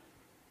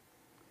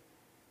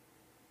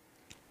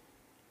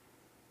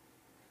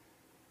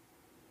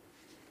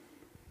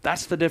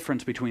 That's the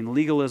difference between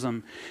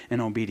legalism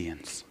and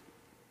obedience.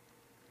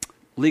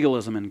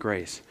 Legalism and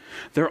grace.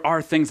 There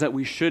are things that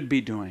we should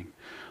be doing.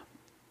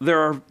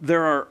 There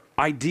are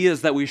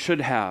ideas that we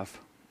should have.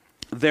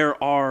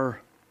 There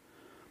are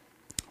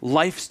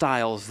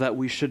lifestyles that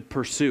we should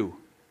pursue.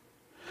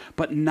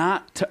 But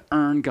not to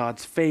earn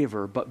God's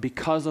favor, but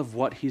because of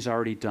what he's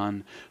already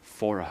done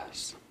for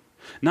us.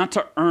 Not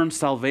to earn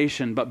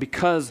salvation, but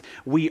because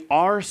we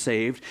are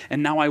saved,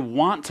 and now I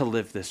want to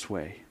live this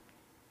way.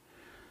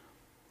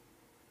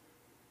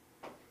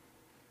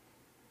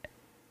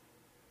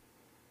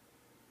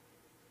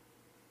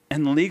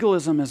 And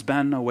legalism has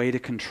been a way to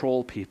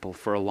control people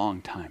for a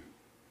long time.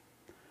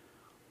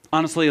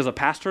 Honestly, as a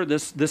pastor,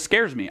 this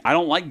scares me. I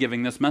don't like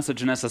giving this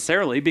message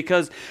necessarily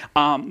because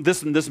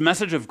this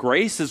message of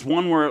grace is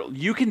one where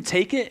you can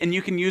take it and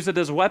you can use it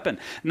as a weapon.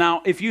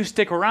 Now, if you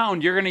stick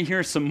around, you're going to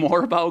hear some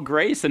more about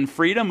grace and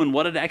freedom and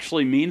what it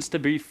actually means to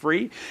be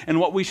free and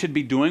what we should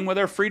be doing with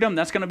our freedom.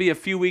 That's going to be a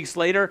few weeks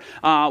later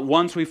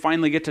once we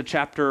finally get to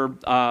chapter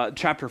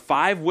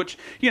 5, which,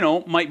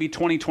 might be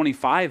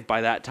 2025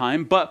 by that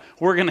time, but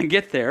we're going to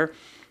get there.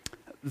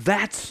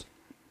 That's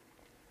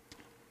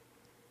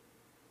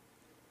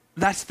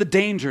the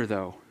danger,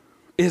 though,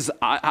 is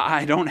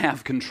I don't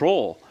have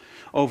control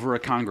over a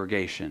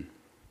congregation.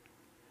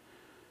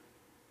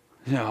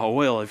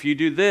 Well, if you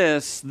do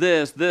this,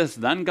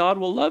 then God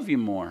will love you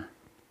more.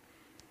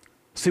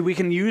 See, we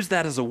can use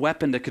that as a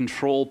weapon to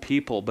control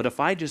people. But if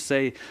I just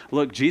say,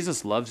 look,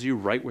 Jesus loves you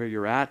right where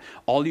you're at.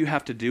 All you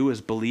have to do is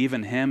believe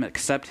in him,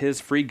 accept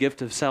his free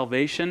gift of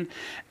salvation,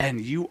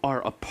 and you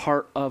are a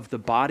part of the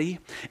body.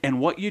 And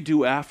what you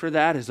do after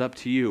that is up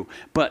to you.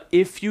 But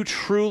if you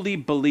truly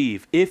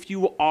believe, if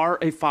you are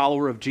a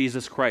follower of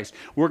Jesus Christ,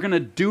 we're going to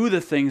do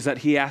the things that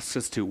he asks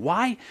us to.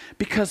 Why?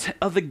 Because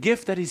of the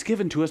gift that he's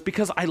given to us,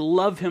 because I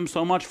love him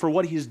so much for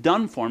what he's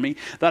done for me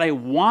that I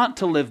want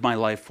to live my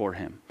life for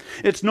him.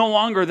 It's no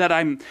longer that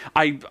I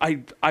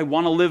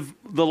want to live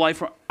the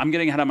life. I'm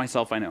getting ahead of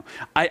myself, I know.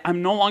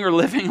 I'm no longer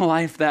living a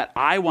life that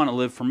I want to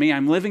live for me.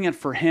 I'm living it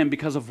for him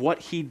because of what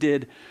he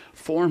did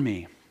for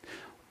me.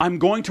 I'm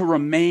going to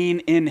remain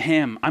in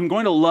him. I'm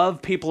going to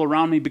love people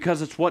around me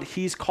because it's what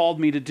he's called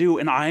me to do,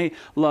 and I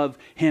love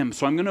him.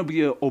 So I'm going to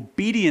be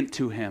obedient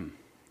to him.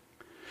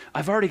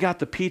 I've already got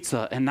the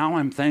pizza, and now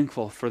I'm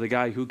thankful for the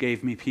guy who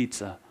gave me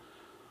pizza.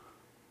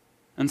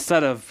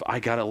 Instead of, I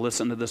got to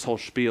listen to this whole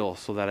spiel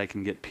so that I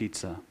can get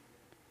pizza.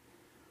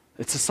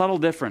 It's a subtle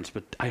difference,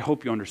 but I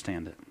hope you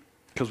understand it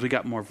because we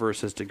got more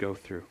verses to go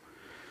through.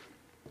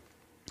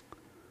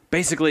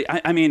 Basically,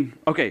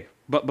 okay,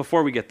 but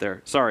before we get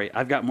there, sorry,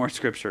 I've got more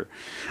scripture.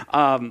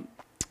 The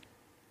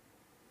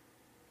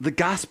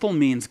gospel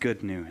means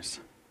good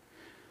news.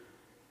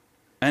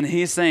 And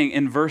he's saying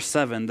in verse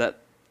 7 that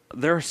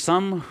there are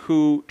some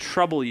who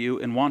trouble you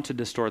and want to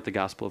distort the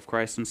gospel of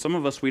Christ. And some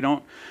of us, we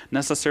don't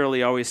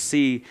necessarily always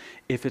see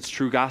if it's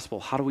true gospel.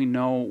 How do we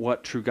know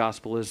what true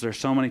gospel is? There's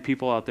so many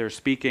people out there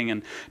speaking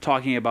and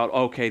talking about,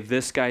 okay,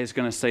 this guy is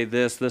going to say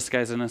this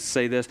guy's going to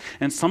say this.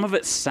 And some of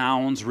it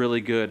sounds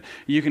really good.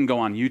 You can go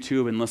on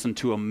YouTube and listen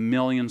to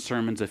 1,000,000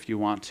 sermons if you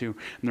want to,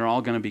 and they're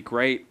all going to be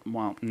great.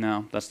 Well,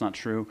 no, that's not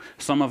true.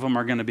 Some of them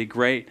are going to be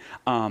great.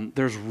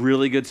 There's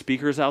really good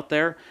speakers out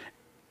there.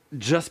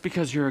 Just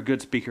because you're a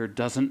good speaker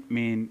doesn't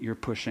mean you're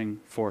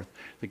pushing forth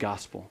the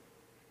gospel.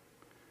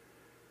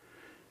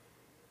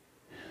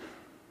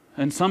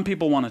 And some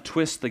people want to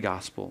twist the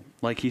gospel,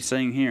 like he's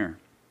saying here.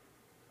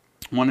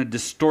 Want to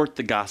distort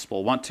the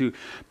gospel, want to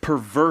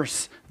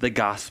perverse the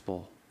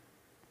gospel.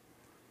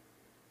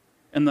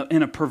 And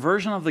a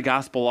perversion of the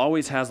gospel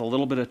always has a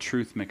little bit of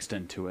truth mixed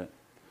into it.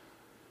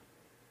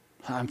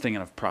 I'm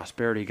thinking of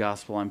prosperity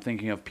gospel. I'm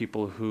thinking of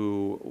people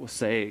who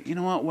say, you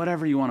know what,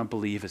 whatever you want to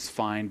believe is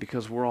fine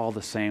because we're all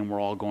the same. We're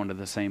all going to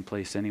the same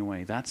place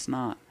anyway. That's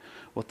not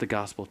what the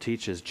gospel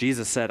teaches.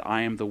 Jesus said,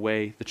 I am the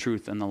way, the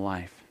truth, and the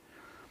life.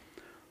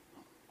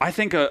 I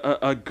think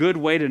a good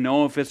way to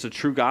know if it's a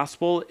true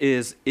gospel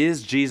is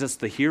Jesus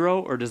the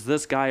hero, or does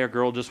this guy or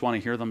girl just want to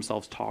hear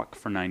themselves talk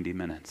for 90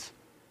 minutes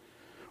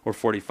or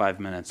 45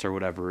 minutes or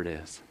whatever it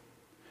is?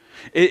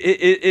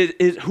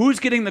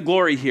 Who's getting the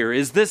glory here?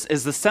 Is the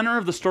center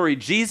of the story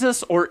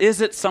Jesus, or is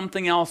it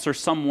something else or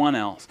someone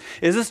else?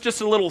 Is this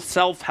just a little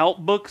self-help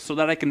book so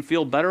that I can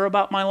feel better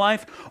about my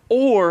life?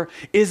 Or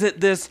is it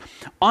this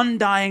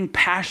undying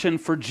passion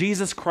for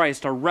Jesus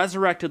Christ, our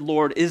resurrected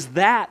Lord? Is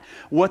that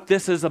what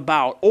this is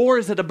about? Or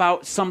is it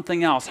about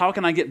something else? How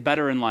can I get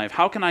better in life?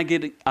 How can I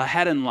get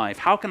ahead in life?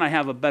 How can I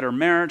have a better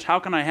marriage? How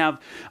can I have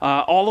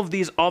all of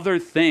these other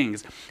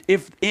things?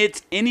 If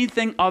it's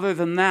anything other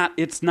than that,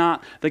 it's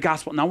not the gospel.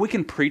 Now, we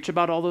can preach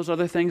about all those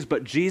other things,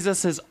 but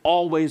Jesus is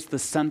always the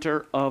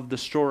center of the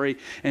story,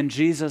 and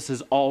Jesus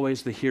is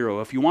always the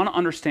hero. If you want to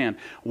understand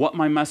what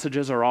my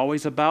messages are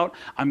always about,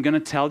 I'm going to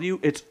tell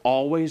you it's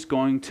always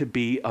going to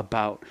be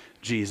about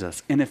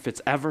Jesus. And if it's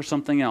ever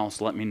something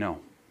else, let me know.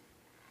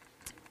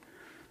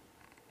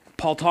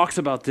 Paul talks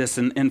about this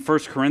in 1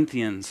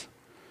 Corinthians.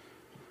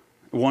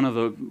 One of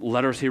the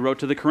letters he wrote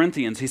to the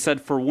Corinthians. He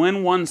said, for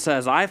when one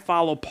says, I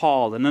follow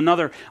Paul, and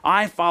another,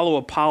 I follow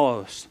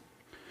Apollos,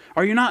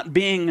 are you not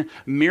being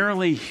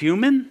merely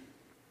human?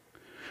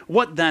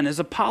 What then is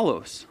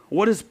Apollos?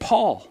 What is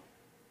Paul?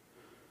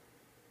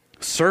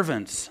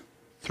 Servants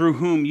through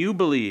whom you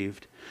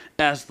believed,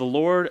 as the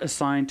Lord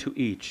assigned to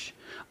each.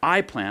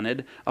 I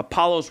planted,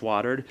 Apollos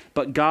watered,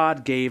 but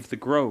God gave the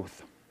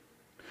growth.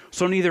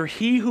 So neither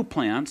he who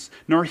plants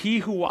nor he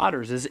who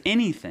waters is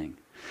anything,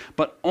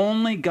 but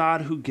only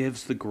God who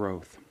gives the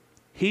growth.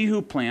 He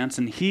who plants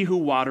and he who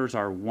waters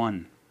are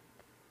one,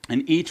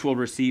 and each will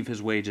receive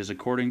his wages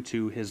according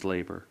to his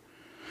labor.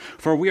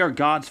 For we are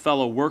God's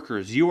fellow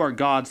workers. You are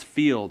God's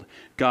field,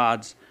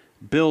 God's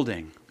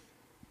building.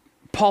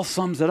 Paul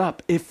sums it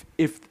up. If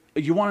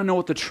you want to know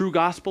what the true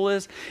gospel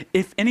is?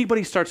 If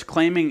anybody starts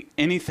claiming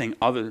anything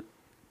other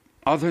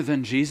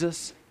than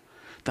Jesus,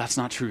 that's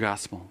not true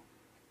gospel.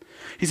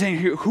 He's saying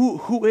here,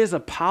 who is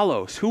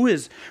Apollos? Who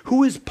is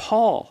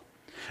Paul?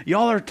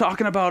 Y'all are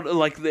talking about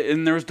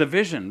and there's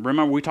division.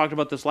 Remember, we talked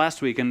about this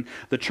last week, and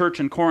the church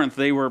in Corinth,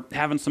 they were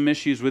having some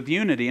issues with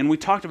unity, and we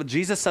talked about,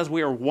 Jesus says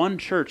we are one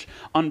church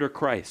under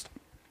Christ.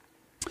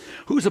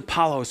 Who's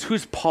Apollos?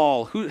 Who's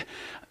Paul?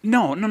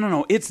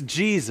 No. It's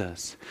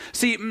Jesus.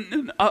 See,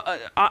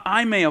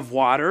 I may have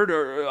watered,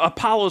 or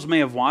Apollos may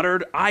have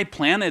watered. I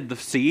planted the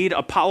seed.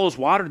 Apollos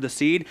watered the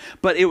seed,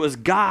 but it was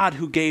God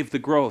who gave the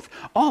growth.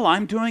 All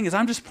I'm doing is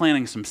I'm just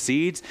planting some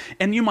seeds,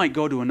 and you might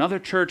go to another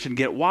church and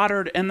get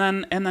watered, and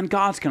then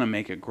God's going to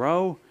make it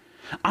grow.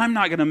 I'm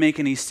not going to make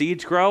any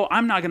seeds grow.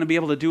 I'm not going to be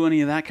able to do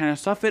any of that kind of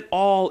stuff. It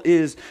all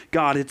is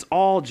God. It's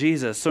all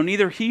Jesus. So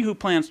neither he who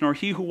plants nor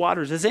he who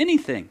waters is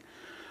anything,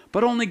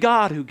 but only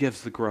God who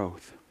gives the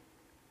growth.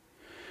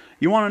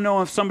 You want to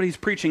know if somebody's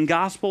preaching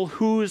gospel?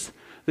 Who's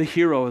the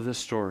hero of this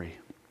story?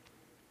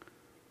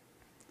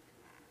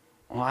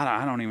 Well,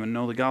 I don't even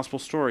know the gospel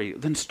story.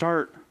 Then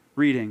start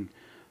reading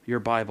your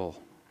Bible.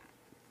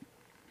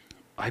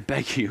 I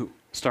beg you,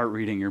 start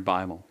reading your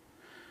Bible.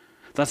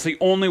 That's the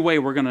only way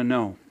we're going to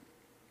know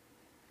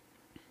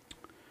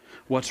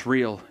what's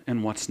real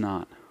and what's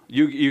not.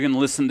 You can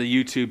listen to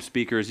YouTube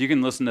speakers. You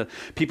can listen to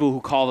people who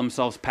call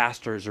themselves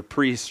pastors or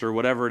priests or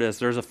whatever it is.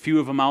 There's a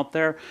few of them out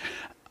there.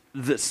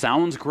 That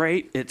sounds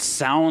great, it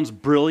sounds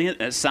brilliant,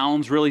 it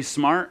sounds really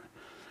smart,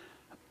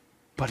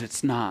 but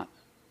it's not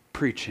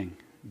preaching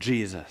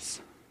Jesus.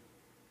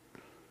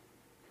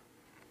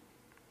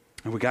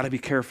 And we got to be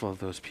careful of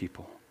those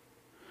people.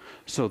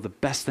 So the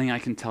best thing I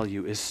can tell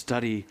you is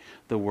study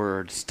the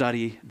Word,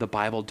 study the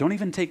Bible. Don't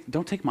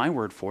take my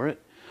word for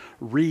it.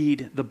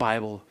 Read the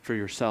Bible for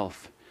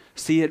yourself.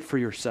 See it for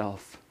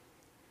yourself.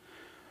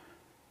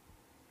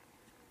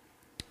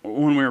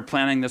 When we were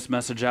planning this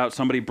message out,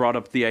 somebody brought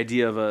up the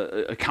idea of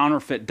a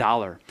counterfeit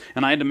dollar,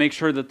 and I had to make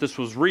sure that this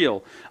was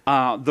real.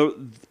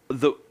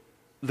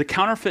 The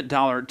counterfeit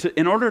dollar,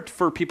 in order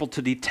for people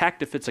to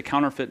detect if it's a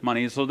counterfeit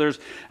money, so there's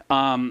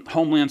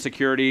Homeland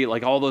Security,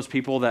 like all those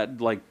people that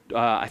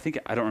I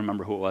don't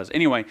remember who it was.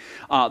 Anyway,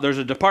 there's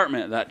a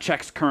department that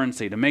checks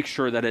currency to make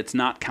sure that it's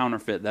not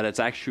counterfeit, that it's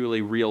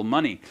actually real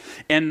money.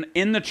 And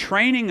in the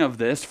training of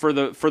this, for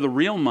the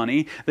real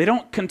money, they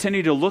don't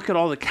continue to look at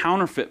all the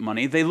counterfeit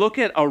money. They look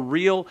at a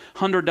real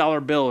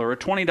 $100 bill or a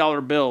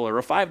 $20 bill or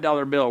a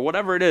 $5 bill, or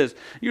whatever it is.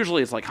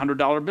 Usually it's like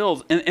 $100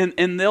 bills.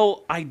 And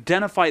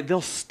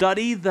they'll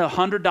study the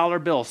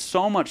 $100 bill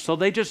so much so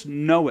they just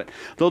know it.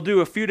 They'll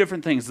do a few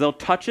different things. They'll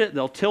touch it,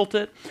 they'll tilt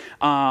it,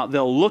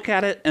 they'll look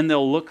at it, and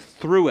they'll look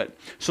through it.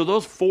 So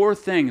those four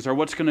things are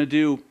what's going to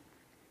do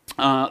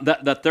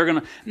that they're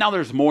going to... Now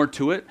there's more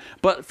to it,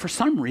 but for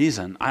some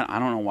reason, I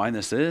don't know why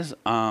this is,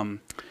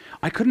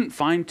 I couldn't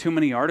find too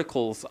many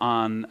articles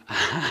on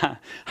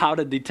how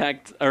to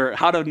detect or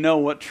how to know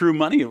what true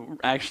money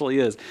actually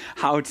is,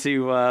 how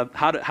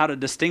to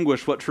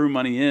distinguish what true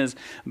money is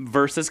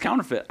versus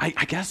counterfeit.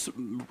 I guess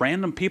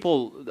random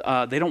people,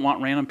 they don't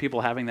want random people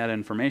having that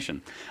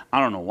information. I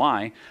don't know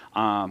why,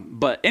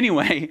 but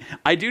anyway,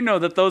 I do know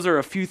that those are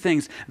a few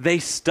things. They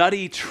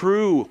study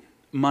true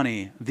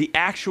money, the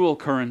actual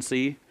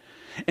currency,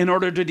 in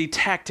order to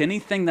detect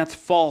anything that's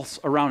false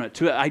around it.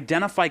 To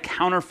identify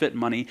counterfeit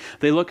money,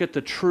 they look at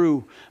the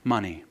true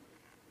money.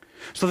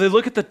 So they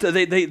look at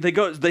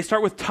they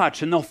start with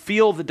touch, and they'll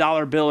feel the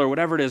dollar bill or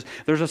whatever it is.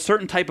 There's a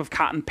certain type of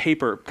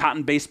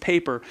cotton-based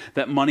paper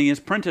that money is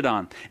printed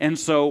on. And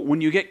so when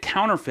you get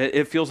counterfeit,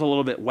 it feels a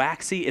little bit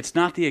waxy. It's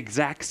not the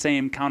exact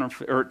same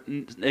counterfeit or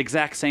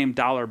exact same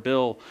dollar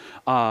bill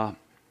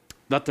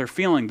that they're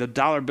feeling. The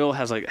dollar bill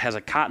has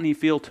a cottony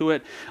feel to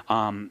it.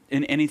 In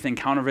anything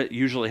counterfeit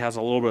usually has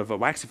a little bit of a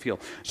waxy feel.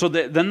 So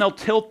then they'll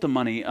tilt the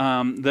money.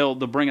 They'll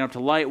bring it up to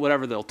light,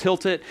 whatever. They'll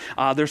tilt it.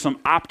 There's some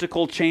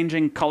optical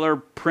changing color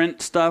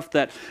print stuff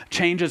that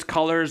changes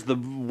colors, the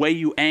way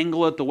you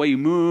angle it, the way you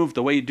move,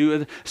 the way you do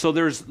it. So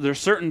there's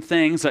certain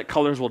things that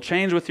colors will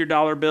change with your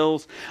dollar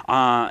bills.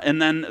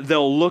 And then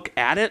they'll look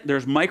at it.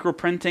 There's micro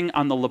printing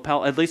on the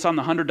lapel, at least on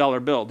the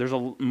 $100 bill. There's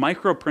a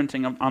micro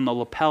printing on the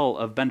lapel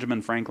of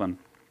Benjamin Franklin.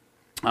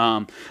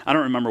 I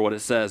don't remember what it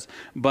says,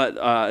 but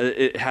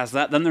it has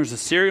that. Then there's the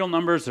serial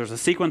numbers. There's a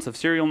sequence of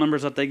serial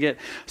numbers that they get.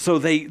 So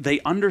they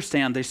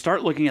understand. They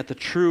start looking at the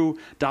true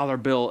dollar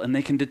bill, and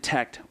they can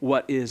detect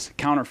what is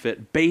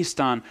counterfeit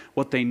based on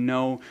what they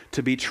know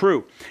to be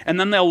true. And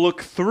then they'll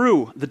look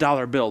through the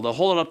dollar bill. They'll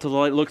hold it up to the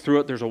light, look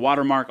through it. There's a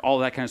watermark, all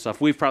that kind of stuff.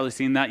 We've probably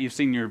seen that. You've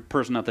seen your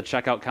person at the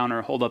checkout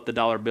counter hold up the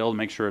dollar bill to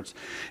make sure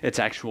it's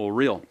actual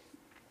real.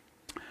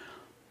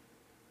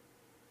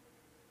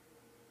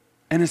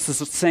 And it's the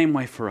same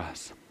way for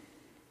us.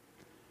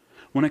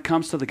 When it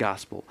comes to the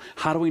gospel,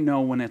 how do we know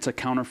when it's a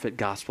counterfeit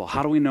gospel?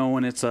 How do we know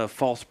when it's a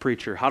false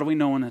preacher? How do we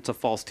know when it's a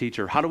false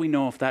teacher? How do we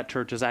know if that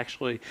church is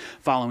actually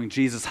following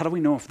Jesus? How do we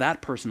know if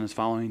that person is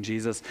following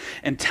Jesus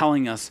and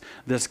telling us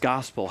this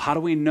gospel? How do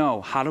we know?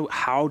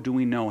 How do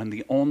we know? And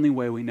the only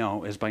way we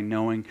know is by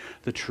knowing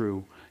the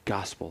true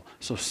gospel.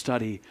 So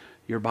study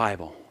your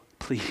Bible,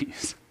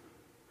 please.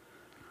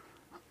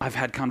 I've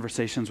had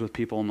conversations with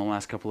people in the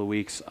last couple of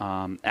weeks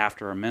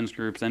after our men's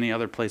groups, any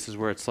other places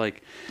where it's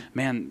like,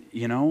 man,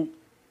 you know,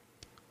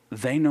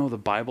 they know the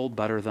Bible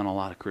better than a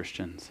lot of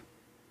Christians.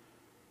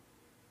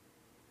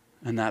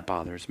 And that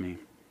bothers me.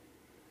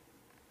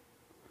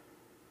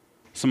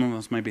 Some of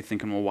us might be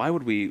thinking, well, why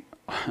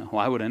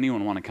would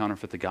anyone want to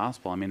counterfeit the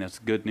gospel? I mean, it's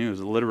good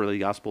news. Literally,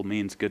 gospel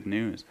means good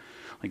news.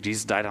 Like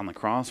Jesus died on the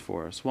cross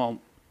for us. Well,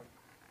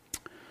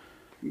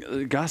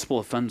 the gospel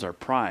offends our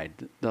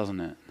pride, doesn't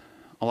it?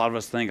 A lot of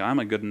us think, I'm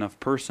a good enough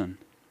person.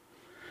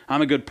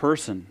 I'm a good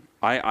person.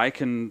 I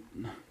can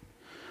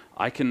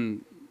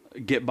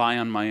get by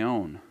on my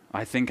own.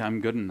 I think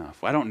I'm good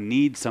enough. I don't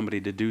need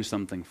somebody to do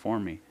something for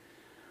me.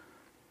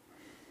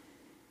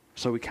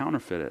 So we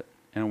counterfeit it.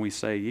 And we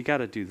say, you got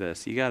to do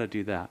this, you got to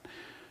do that.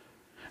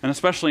 And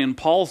especially in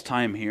Paul's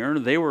time here,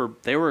 they were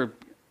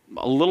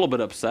a little bit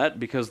upset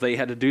because they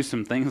had to do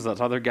some things that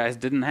other guys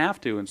didn't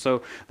have to. And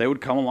so they would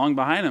come along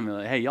behind them and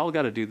be like, hey, y'all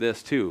got to do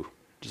this too.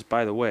 Just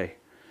by the way.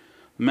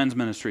 Men's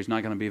ministry is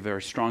not going to be a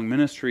very strong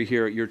ministry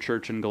here at your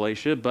church in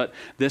Galatia, but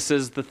this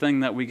is the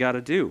thing that we got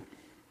to do.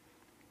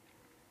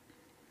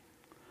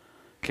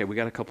 Okay, we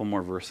got a couple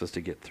more verses to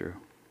get through.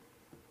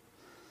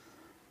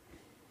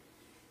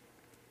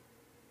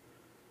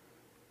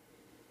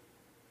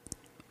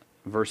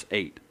 Verse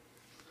 8.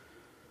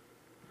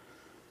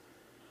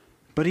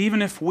 But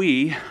even if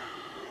we,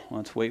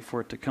 let's wait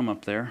for it to come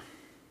up there.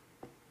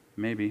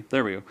 Maybe.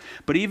 There we go.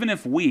 But even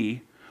if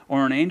we,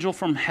 or an angel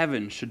from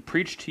heaven, should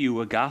preach to you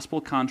a gospel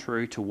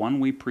contrary to one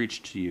we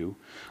preach to you,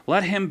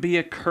 let him be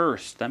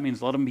accursed. That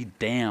means let him be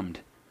damned.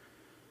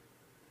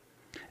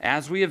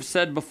 As we have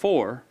said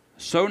before,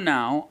 so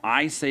now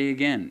I say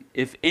again,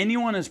 if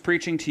anyone is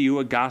preaching to you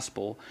a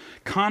gospel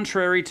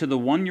contrary to the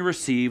one you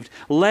received,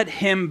 let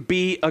him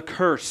be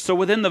accursed. So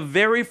within the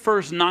very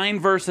first 9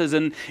 verses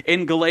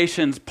in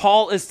Galatians,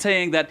 Paul is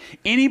saying that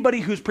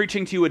anybody who's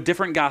preaching to you a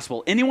different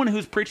gospel, anyone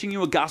who's preaching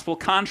you a gospel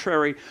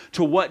contrary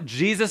to what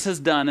Jesus has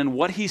done and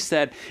what he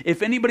said,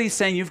 if anybody's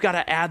saying you've got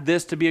to add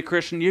this to be a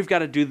Christian, you've got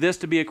to do this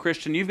to be a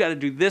Christian, you've got to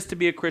do this to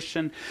be a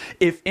Christian,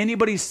 if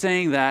anybody's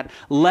saying that,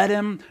 let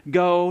him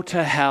go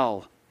to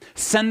hell.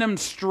 Send them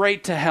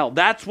straight to hell.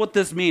 That's what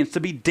this means, to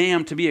be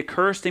damned, to be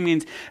accursed. It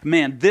means,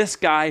 man, this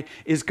guy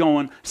is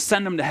going,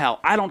 send him to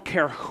hell. I don't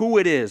care who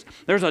it is.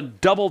 There's a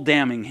double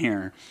damning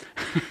here.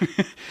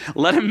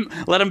 Let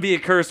him be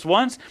accursed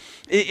once.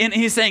 And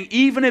he's saying,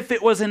 even if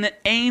it was an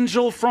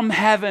angel from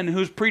heaven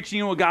who's preaching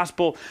you a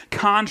gospel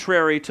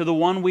contrary to the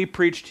one we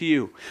preach to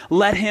you,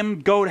 let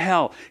him go to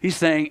hell. He's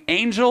saying,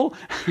 angel,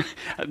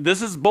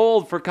 this is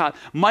bold for God.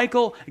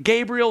 Michael,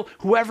 Gabriel,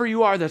 whoever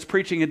you are that's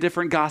preaching a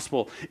different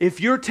gospel,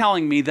 if you're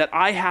telling me that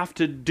I have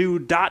to do ...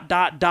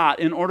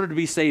 in order to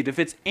be saved, if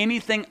it's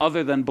anything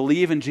other than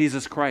believe in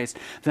Jesus Christ,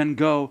 then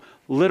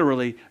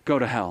literally go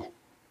to hell.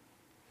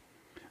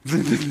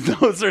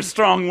 Those are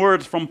strong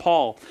words from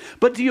Paul.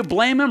 But do you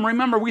blame him?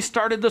 Remember, we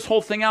started this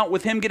whole thing out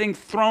with him getting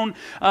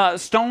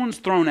stones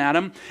thrown at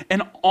him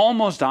and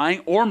almost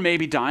dying, or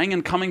maybe dying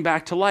and coming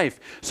back to life.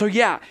 So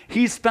yeah,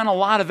 he spent a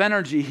lot of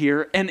energy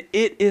here, and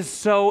it is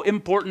so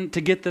important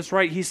to get this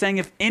right. He's saying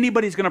if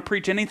anybody's going to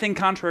preach anything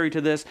contrary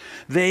to this,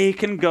 they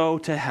can go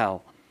to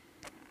hell.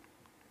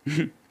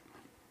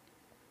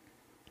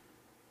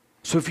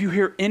 So if you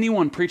hear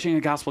anyone preaching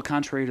a gospel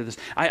contrary to this,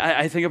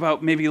 I think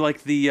about maybe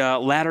like the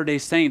Latter-day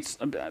Saints.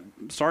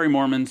 Sorry,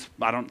 Mormons,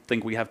 I don't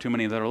think we have too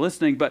many that are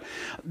listening, but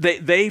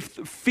they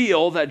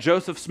feel that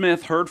Joseph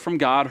Smith heard from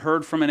God,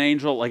 heard from an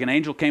angel, like an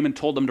angel came and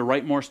told them to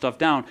write more stuff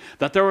down,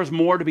 that there was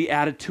more to be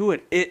added to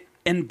it.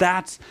 And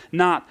that's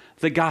not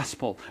the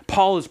gospel.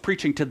 Paul is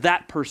preaching to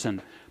that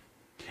person.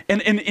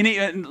 And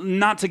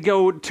not to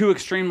go too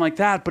extreme like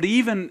that, but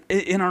even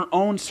in our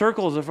own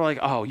circles, if we're like,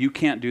 oh, you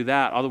can't do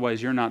that,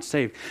 otherwise you're not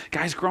saved.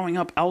 Guys, growing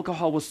up,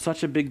 alcohol was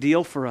such a big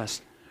deal for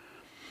us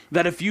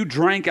that if you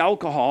drank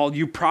alcohol,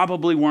 you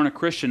probably weren't a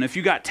Christian. If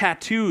you got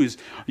tattoos,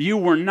 you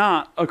were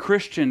not a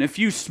Christian. If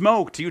you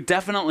smoked, you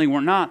definitely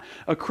were not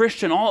a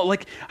Christian.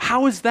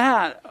 How is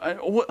that?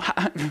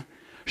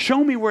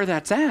 Show me where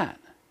that's at.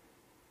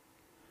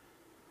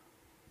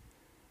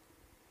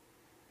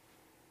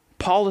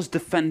 Paul is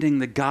defending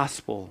the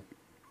gospel,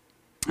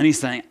 and he's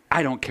saying,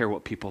 I don't care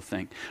what people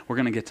think. We're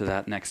going to get to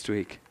that next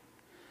week.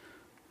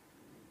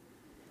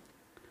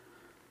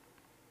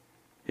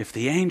 If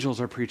the angels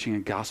are preaching a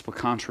gospel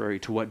contrary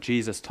to what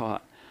Jesus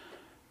taught,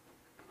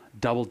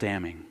 double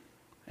damning.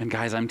 And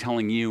guys, I'm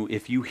telling you,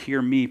 if you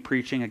hear me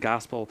preaching a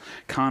gospel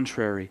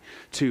contrary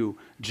to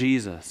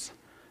Jesus,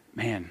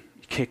 man,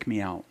 kick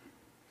me out.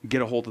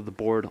 Get a hold of the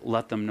board,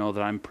 let them know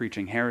that I'm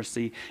preaching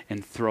heresy,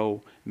 and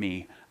throw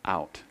me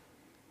out.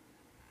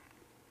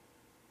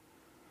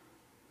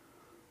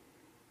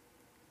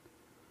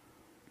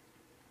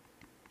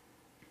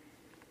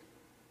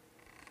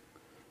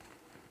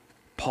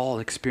 Paul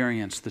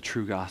experienced the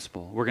true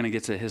gospel. We're going to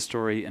get to his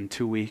story in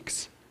 2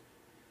 weeks.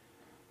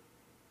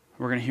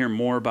 We're going to hear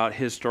more about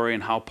his story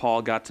and how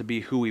Paul got to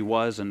be who he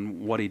was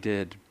and what he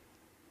did.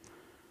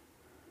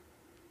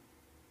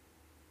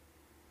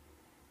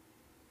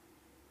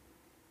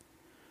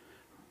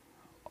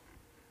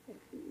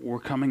 we're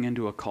coming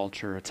into a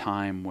culture, a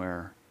time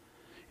where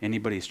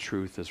anybody's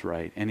truth is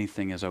right.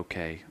 Anything is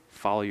okay.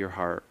 Follow your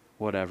heart,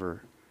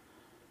 whatever.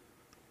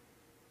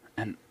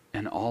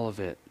 And all of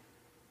it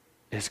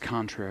is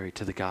contrary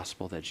to the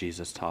gospel that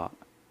Jesus taught.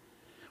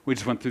 We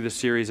just went through this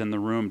series in the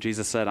room.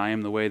 Jesus said, I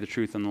am the way, the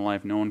truth, and the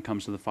life. No one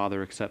comes to the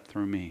Father except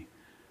through me.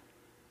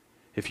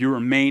 If you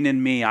remain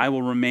in me, I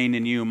will remain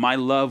in you. My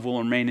love will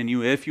remain in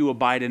you if you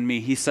abide in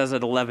me. He says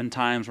it 11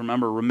 times.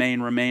 Remember,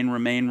 remain, remain,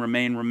 remain,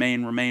 remain,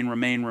 remain, remain,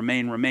 remain,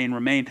 remain, remain,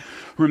 remain,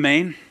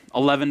 remain.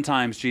 11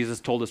 times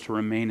Jesus told us to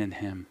remain in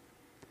him.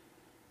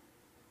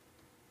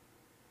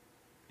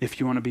 If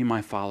you want to be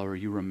my follower,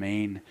 you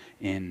remain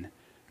in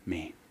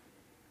me.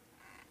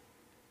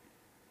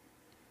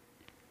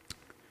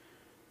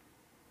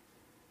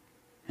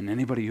 And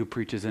anybody who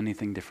preaches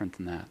anything different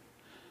than that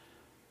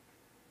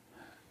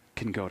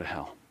can go to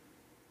hell.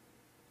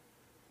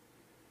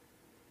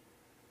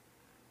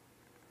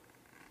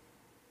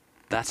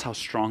 That's how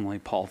strongly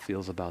Paul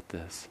feels about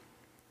this.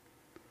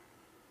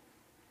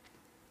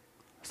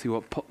 See,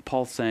 what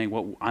Paul's saying,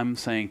 what I'm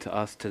saying to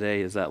us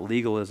today is that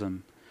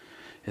legalism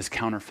is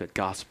counterfeit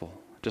gospel.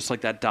 Just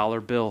like that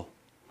dollar bill.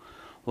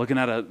 Looking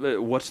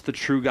at what's the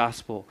true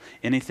gospel?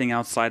 Anything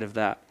outside of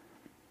that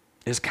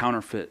is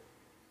counterfeit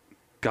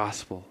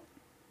gospel.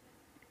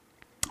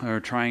 They're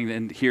trying,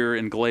 and here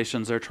in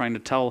Galatians, they're trying to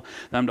tell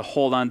them to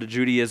hold on to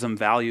Judaism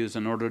values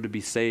in order to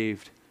be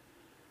saved.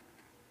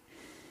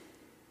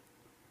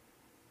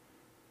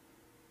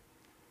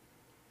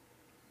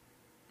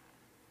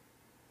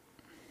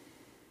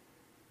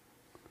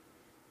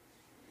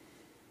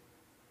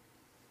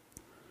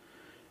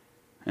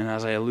 And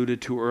as I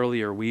alluded to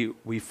earlier,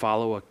 we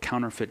follow a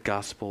counterfeit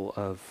gospel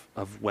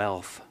of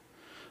wealth,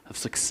 of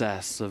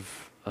success,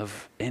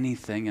 of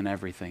anything and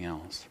everything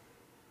else.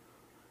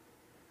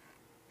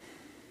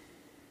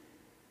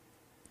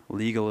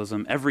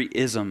 Legalism, every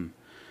ism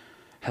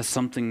has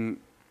something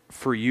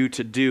for you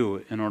to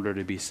do in order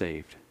to be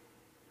saved.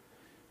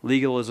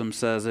 Legalism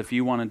says if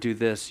you want to do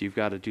this, you've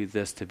got to do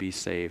this to be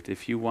saved.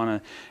 If you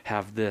want to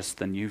have this,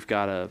 then you've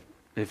got to,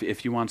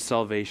 if you want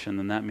salvation,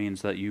 then that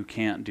means that you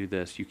can't do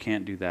this, you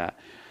can't do that.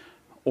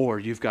 Or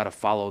you've got to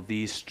follow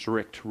these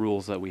strict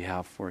rules that we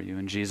have for you.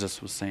 And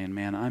Jesus was saying,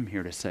 man, I'm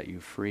here to set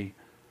you free.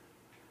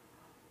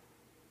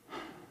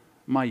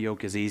 My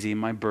yoke is easy,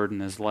 my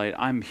burden is light.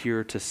 I'm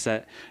here to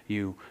set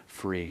you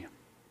free.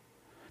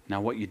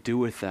 Now what you do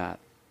with that,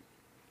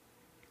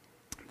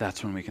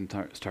 that's when we can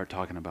start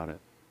talking about it.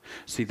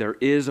 See, there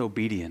is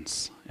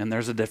obedience, and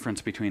there's a difference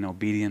between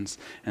obedience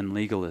and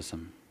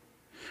legalism.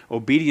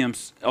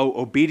 Obedience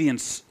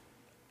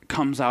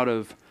comes out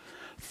of,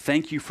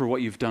 thank you for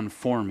what you've done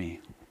for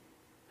me.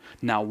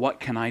 Now what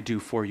can I do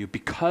for you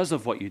because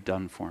of what you've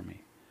done for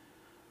me?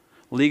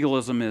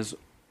 Legalism is,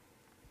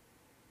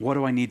 what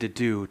do I need to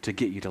do to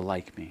get you to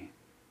like me?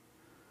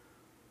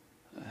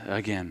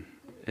 Again,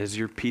 is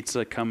your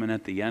pizza coming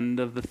at the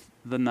end of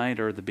the night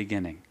or the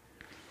beginning?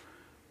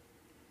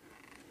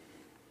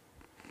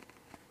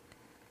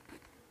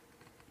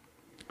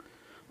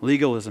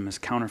 Legalism is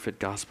counterfeit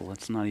gospel.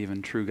 It's not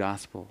even true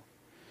gospel.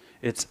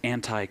 It's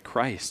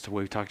anti-Christ.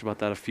 We talked about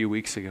that a few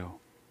weeks ago.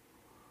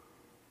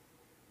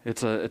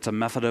 It's a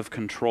method of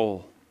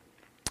control.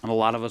 And a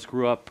lot of us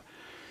grew up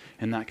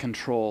in that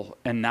control.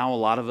 And now a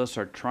lot of us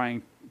are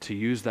trying to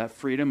use that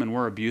freedom, and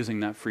we're abusing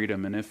that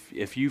freedom. And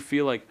if you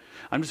feel like,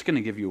 I'm just going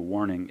to give you a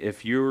warning.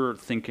 If you're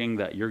thinking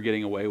that you're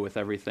getting away with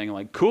everything,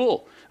 like,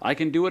 cool, I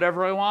can do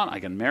whatever I want. I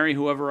can marry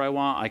whoever I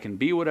want. I can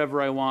be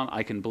whatever I want.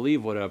 I can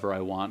believe whatever I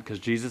want because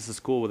Jesus is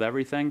cool with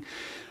everything.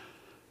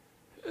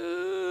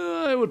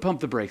 I would pump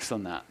the brakes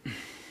on that.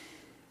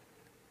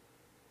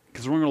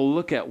 Because we're going to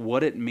look at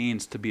what it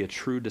means to be a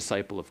true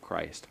disciple of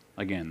Christ.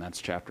 Again,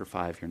 that's chapter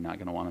 5. You're not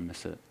going to want to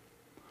miss it.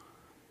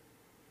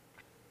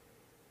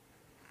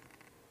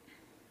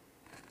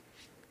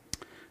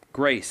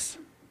 Grace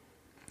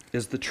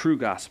is the true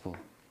gospel.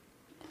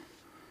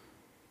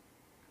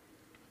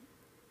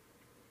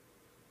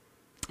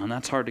 And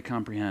that's hard to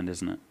comprehend,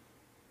 isn't it?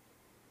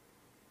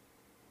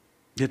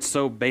 It's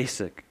so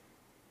basic,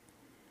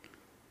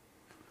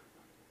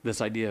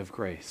 this idea of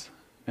grace.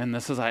 And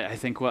this is, I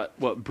think,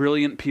 what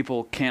brilliant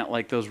people can't,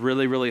 like those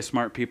really, really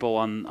smart people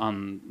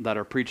on that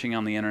are preaching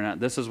on the internet,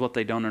 this is what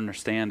they don't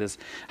understand is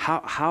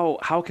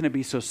how can it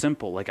be so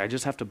simple? Like, I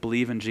just have to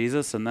believe in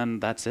Jesus and then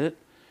that's it?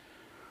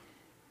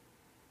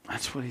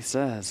 That's what he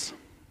says.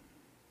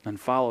 And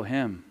follow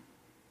him.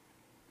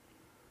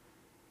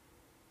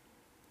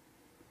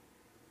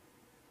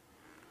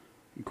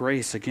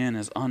 Grace, again,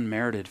 is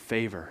unmerited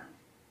favor.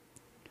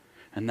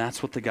 And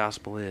that's what the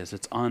gospel is.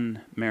 It's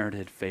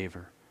unmerited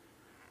favor.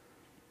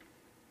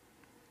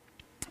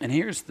 And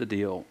here's the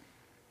deal.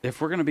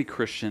 If we're going to be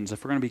Christians,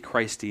 if we're going to be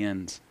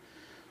Christians,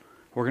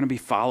 we're going to be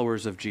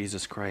followers of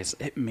Jesus Christ,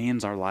 it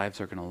means our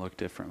lives are going to look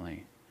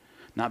differently.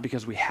 Not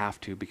because we have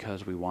to,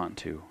 because we want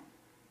to.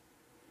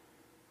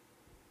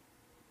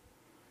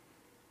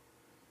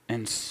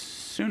 And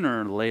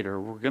sooner or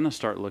later, we're going to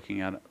start looking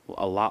at it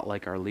a lot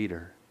like our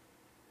leader.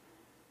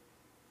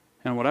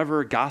 And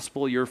whatever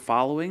gospel you're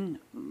following,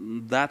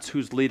 that's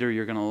whose leader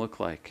you're going to look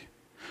like.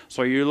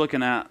 So you're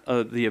looking at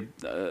the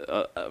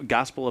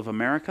gospel of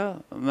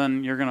America,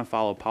 then you're going to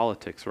follow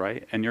politics,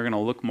 right? And you're going to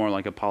look more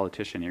like a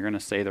politician. You're going to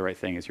say the right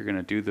things. You're going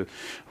to do the,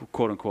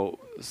 quote unquote,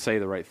 say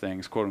the right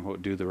things, quote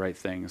unquote, do the right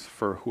things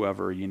for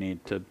whoever you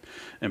need to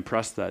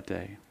impress that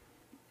day.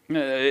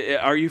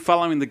 Are you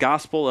following the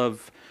gospel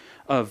of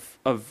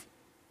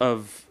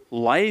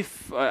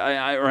life,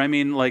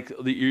 like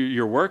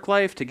your work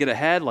life to get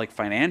ahead, like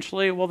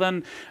financially? Well,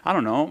 then, I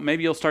don't know,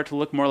 maybe you'll start to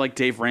look more like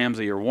Dave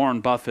Ramsey or Warren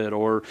Buffett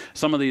or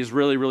some of these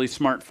really, really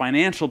smart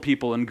financial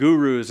people and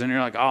gurus, and you're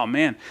like, oh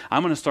man,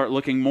 I'm going to start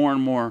looking more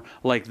and more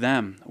like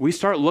them. We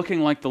start looking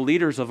like the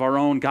leaders of our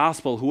own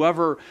gospel.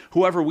 Whoever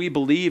we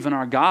believe in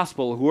our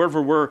gospel,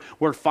 whoever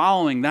we're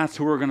following, that's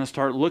who we're going to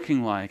start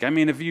looking like. I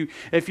mean,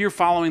 if you're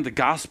following the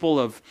gospel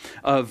of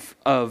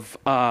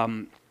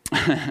I'm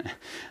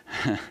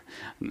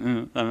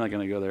not going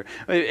to go there.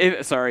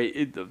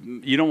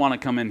 You don't want to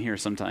come in here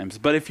sometimes.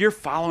 But if you're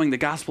following the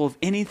gospel of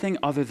anything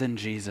other than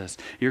Jesus,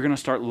 you're going to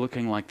start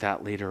looking like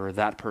that leader or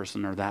that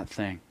person or that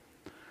thing.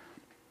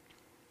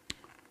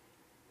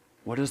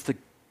 What does the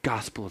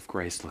gospel of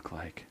grace look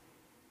like?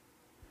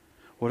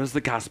 What does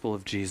the gospel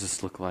of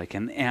Jesus look like?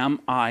 And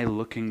am I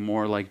looking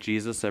more like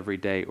Jesus every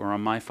day, or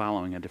am I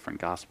following a different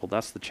gospel?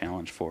 That's the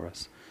challenge for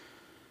us.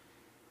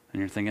 And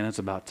you're thinking, it's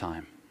about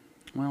time.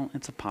 Well,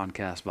 it's a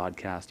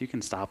vodcast. You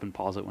can stop and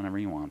pause it whenever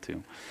you want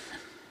to.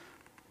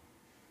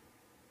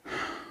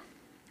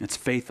 It's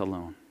faith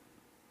alone,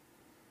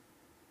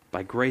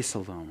 by grace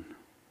alone,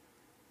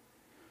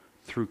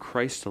 through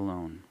Christ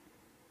alone,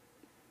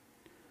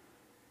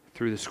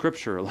 through the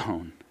Scripture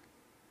alone,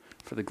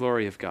 for the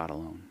glory of God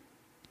alone.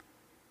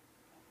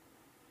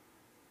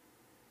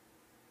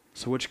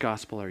 So which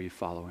gospel are you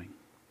following?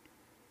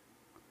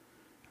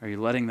 Are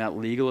you letting that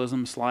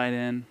legalism slide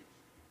in?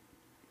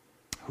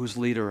 Whose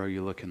leader are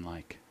you looking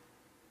like?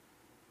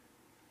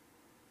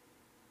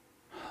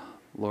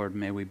 Lord,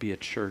 may we be a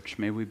church.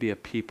 May we be a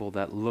people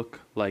that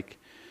look like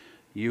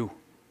you.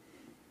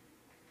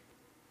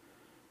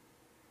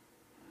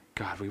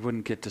 God, we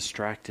wouldn't get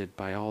distracted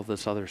by all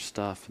this other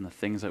stuff and the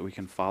things that we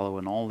can follow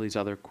and all these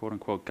other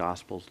quote-unquote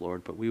gospels,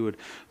 Lord, but we would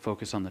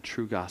focus on the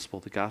true gospel,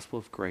 the gospel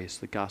of grace,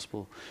 the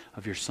gospel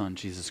of your Son,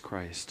 Jesus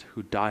Christ,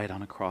 who died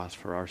on a cross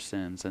for our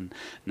sins and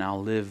now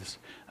lives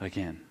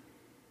again.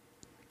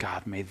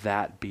 God, may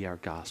that be our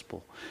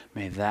gospel.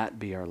 May that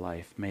be our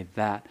life. May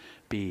that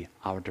be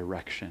our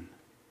direction.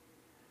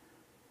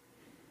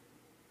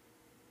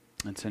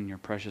 It's in your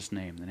precious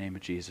name, the name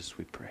of Jesus,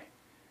 we pray.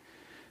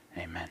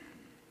 Amen.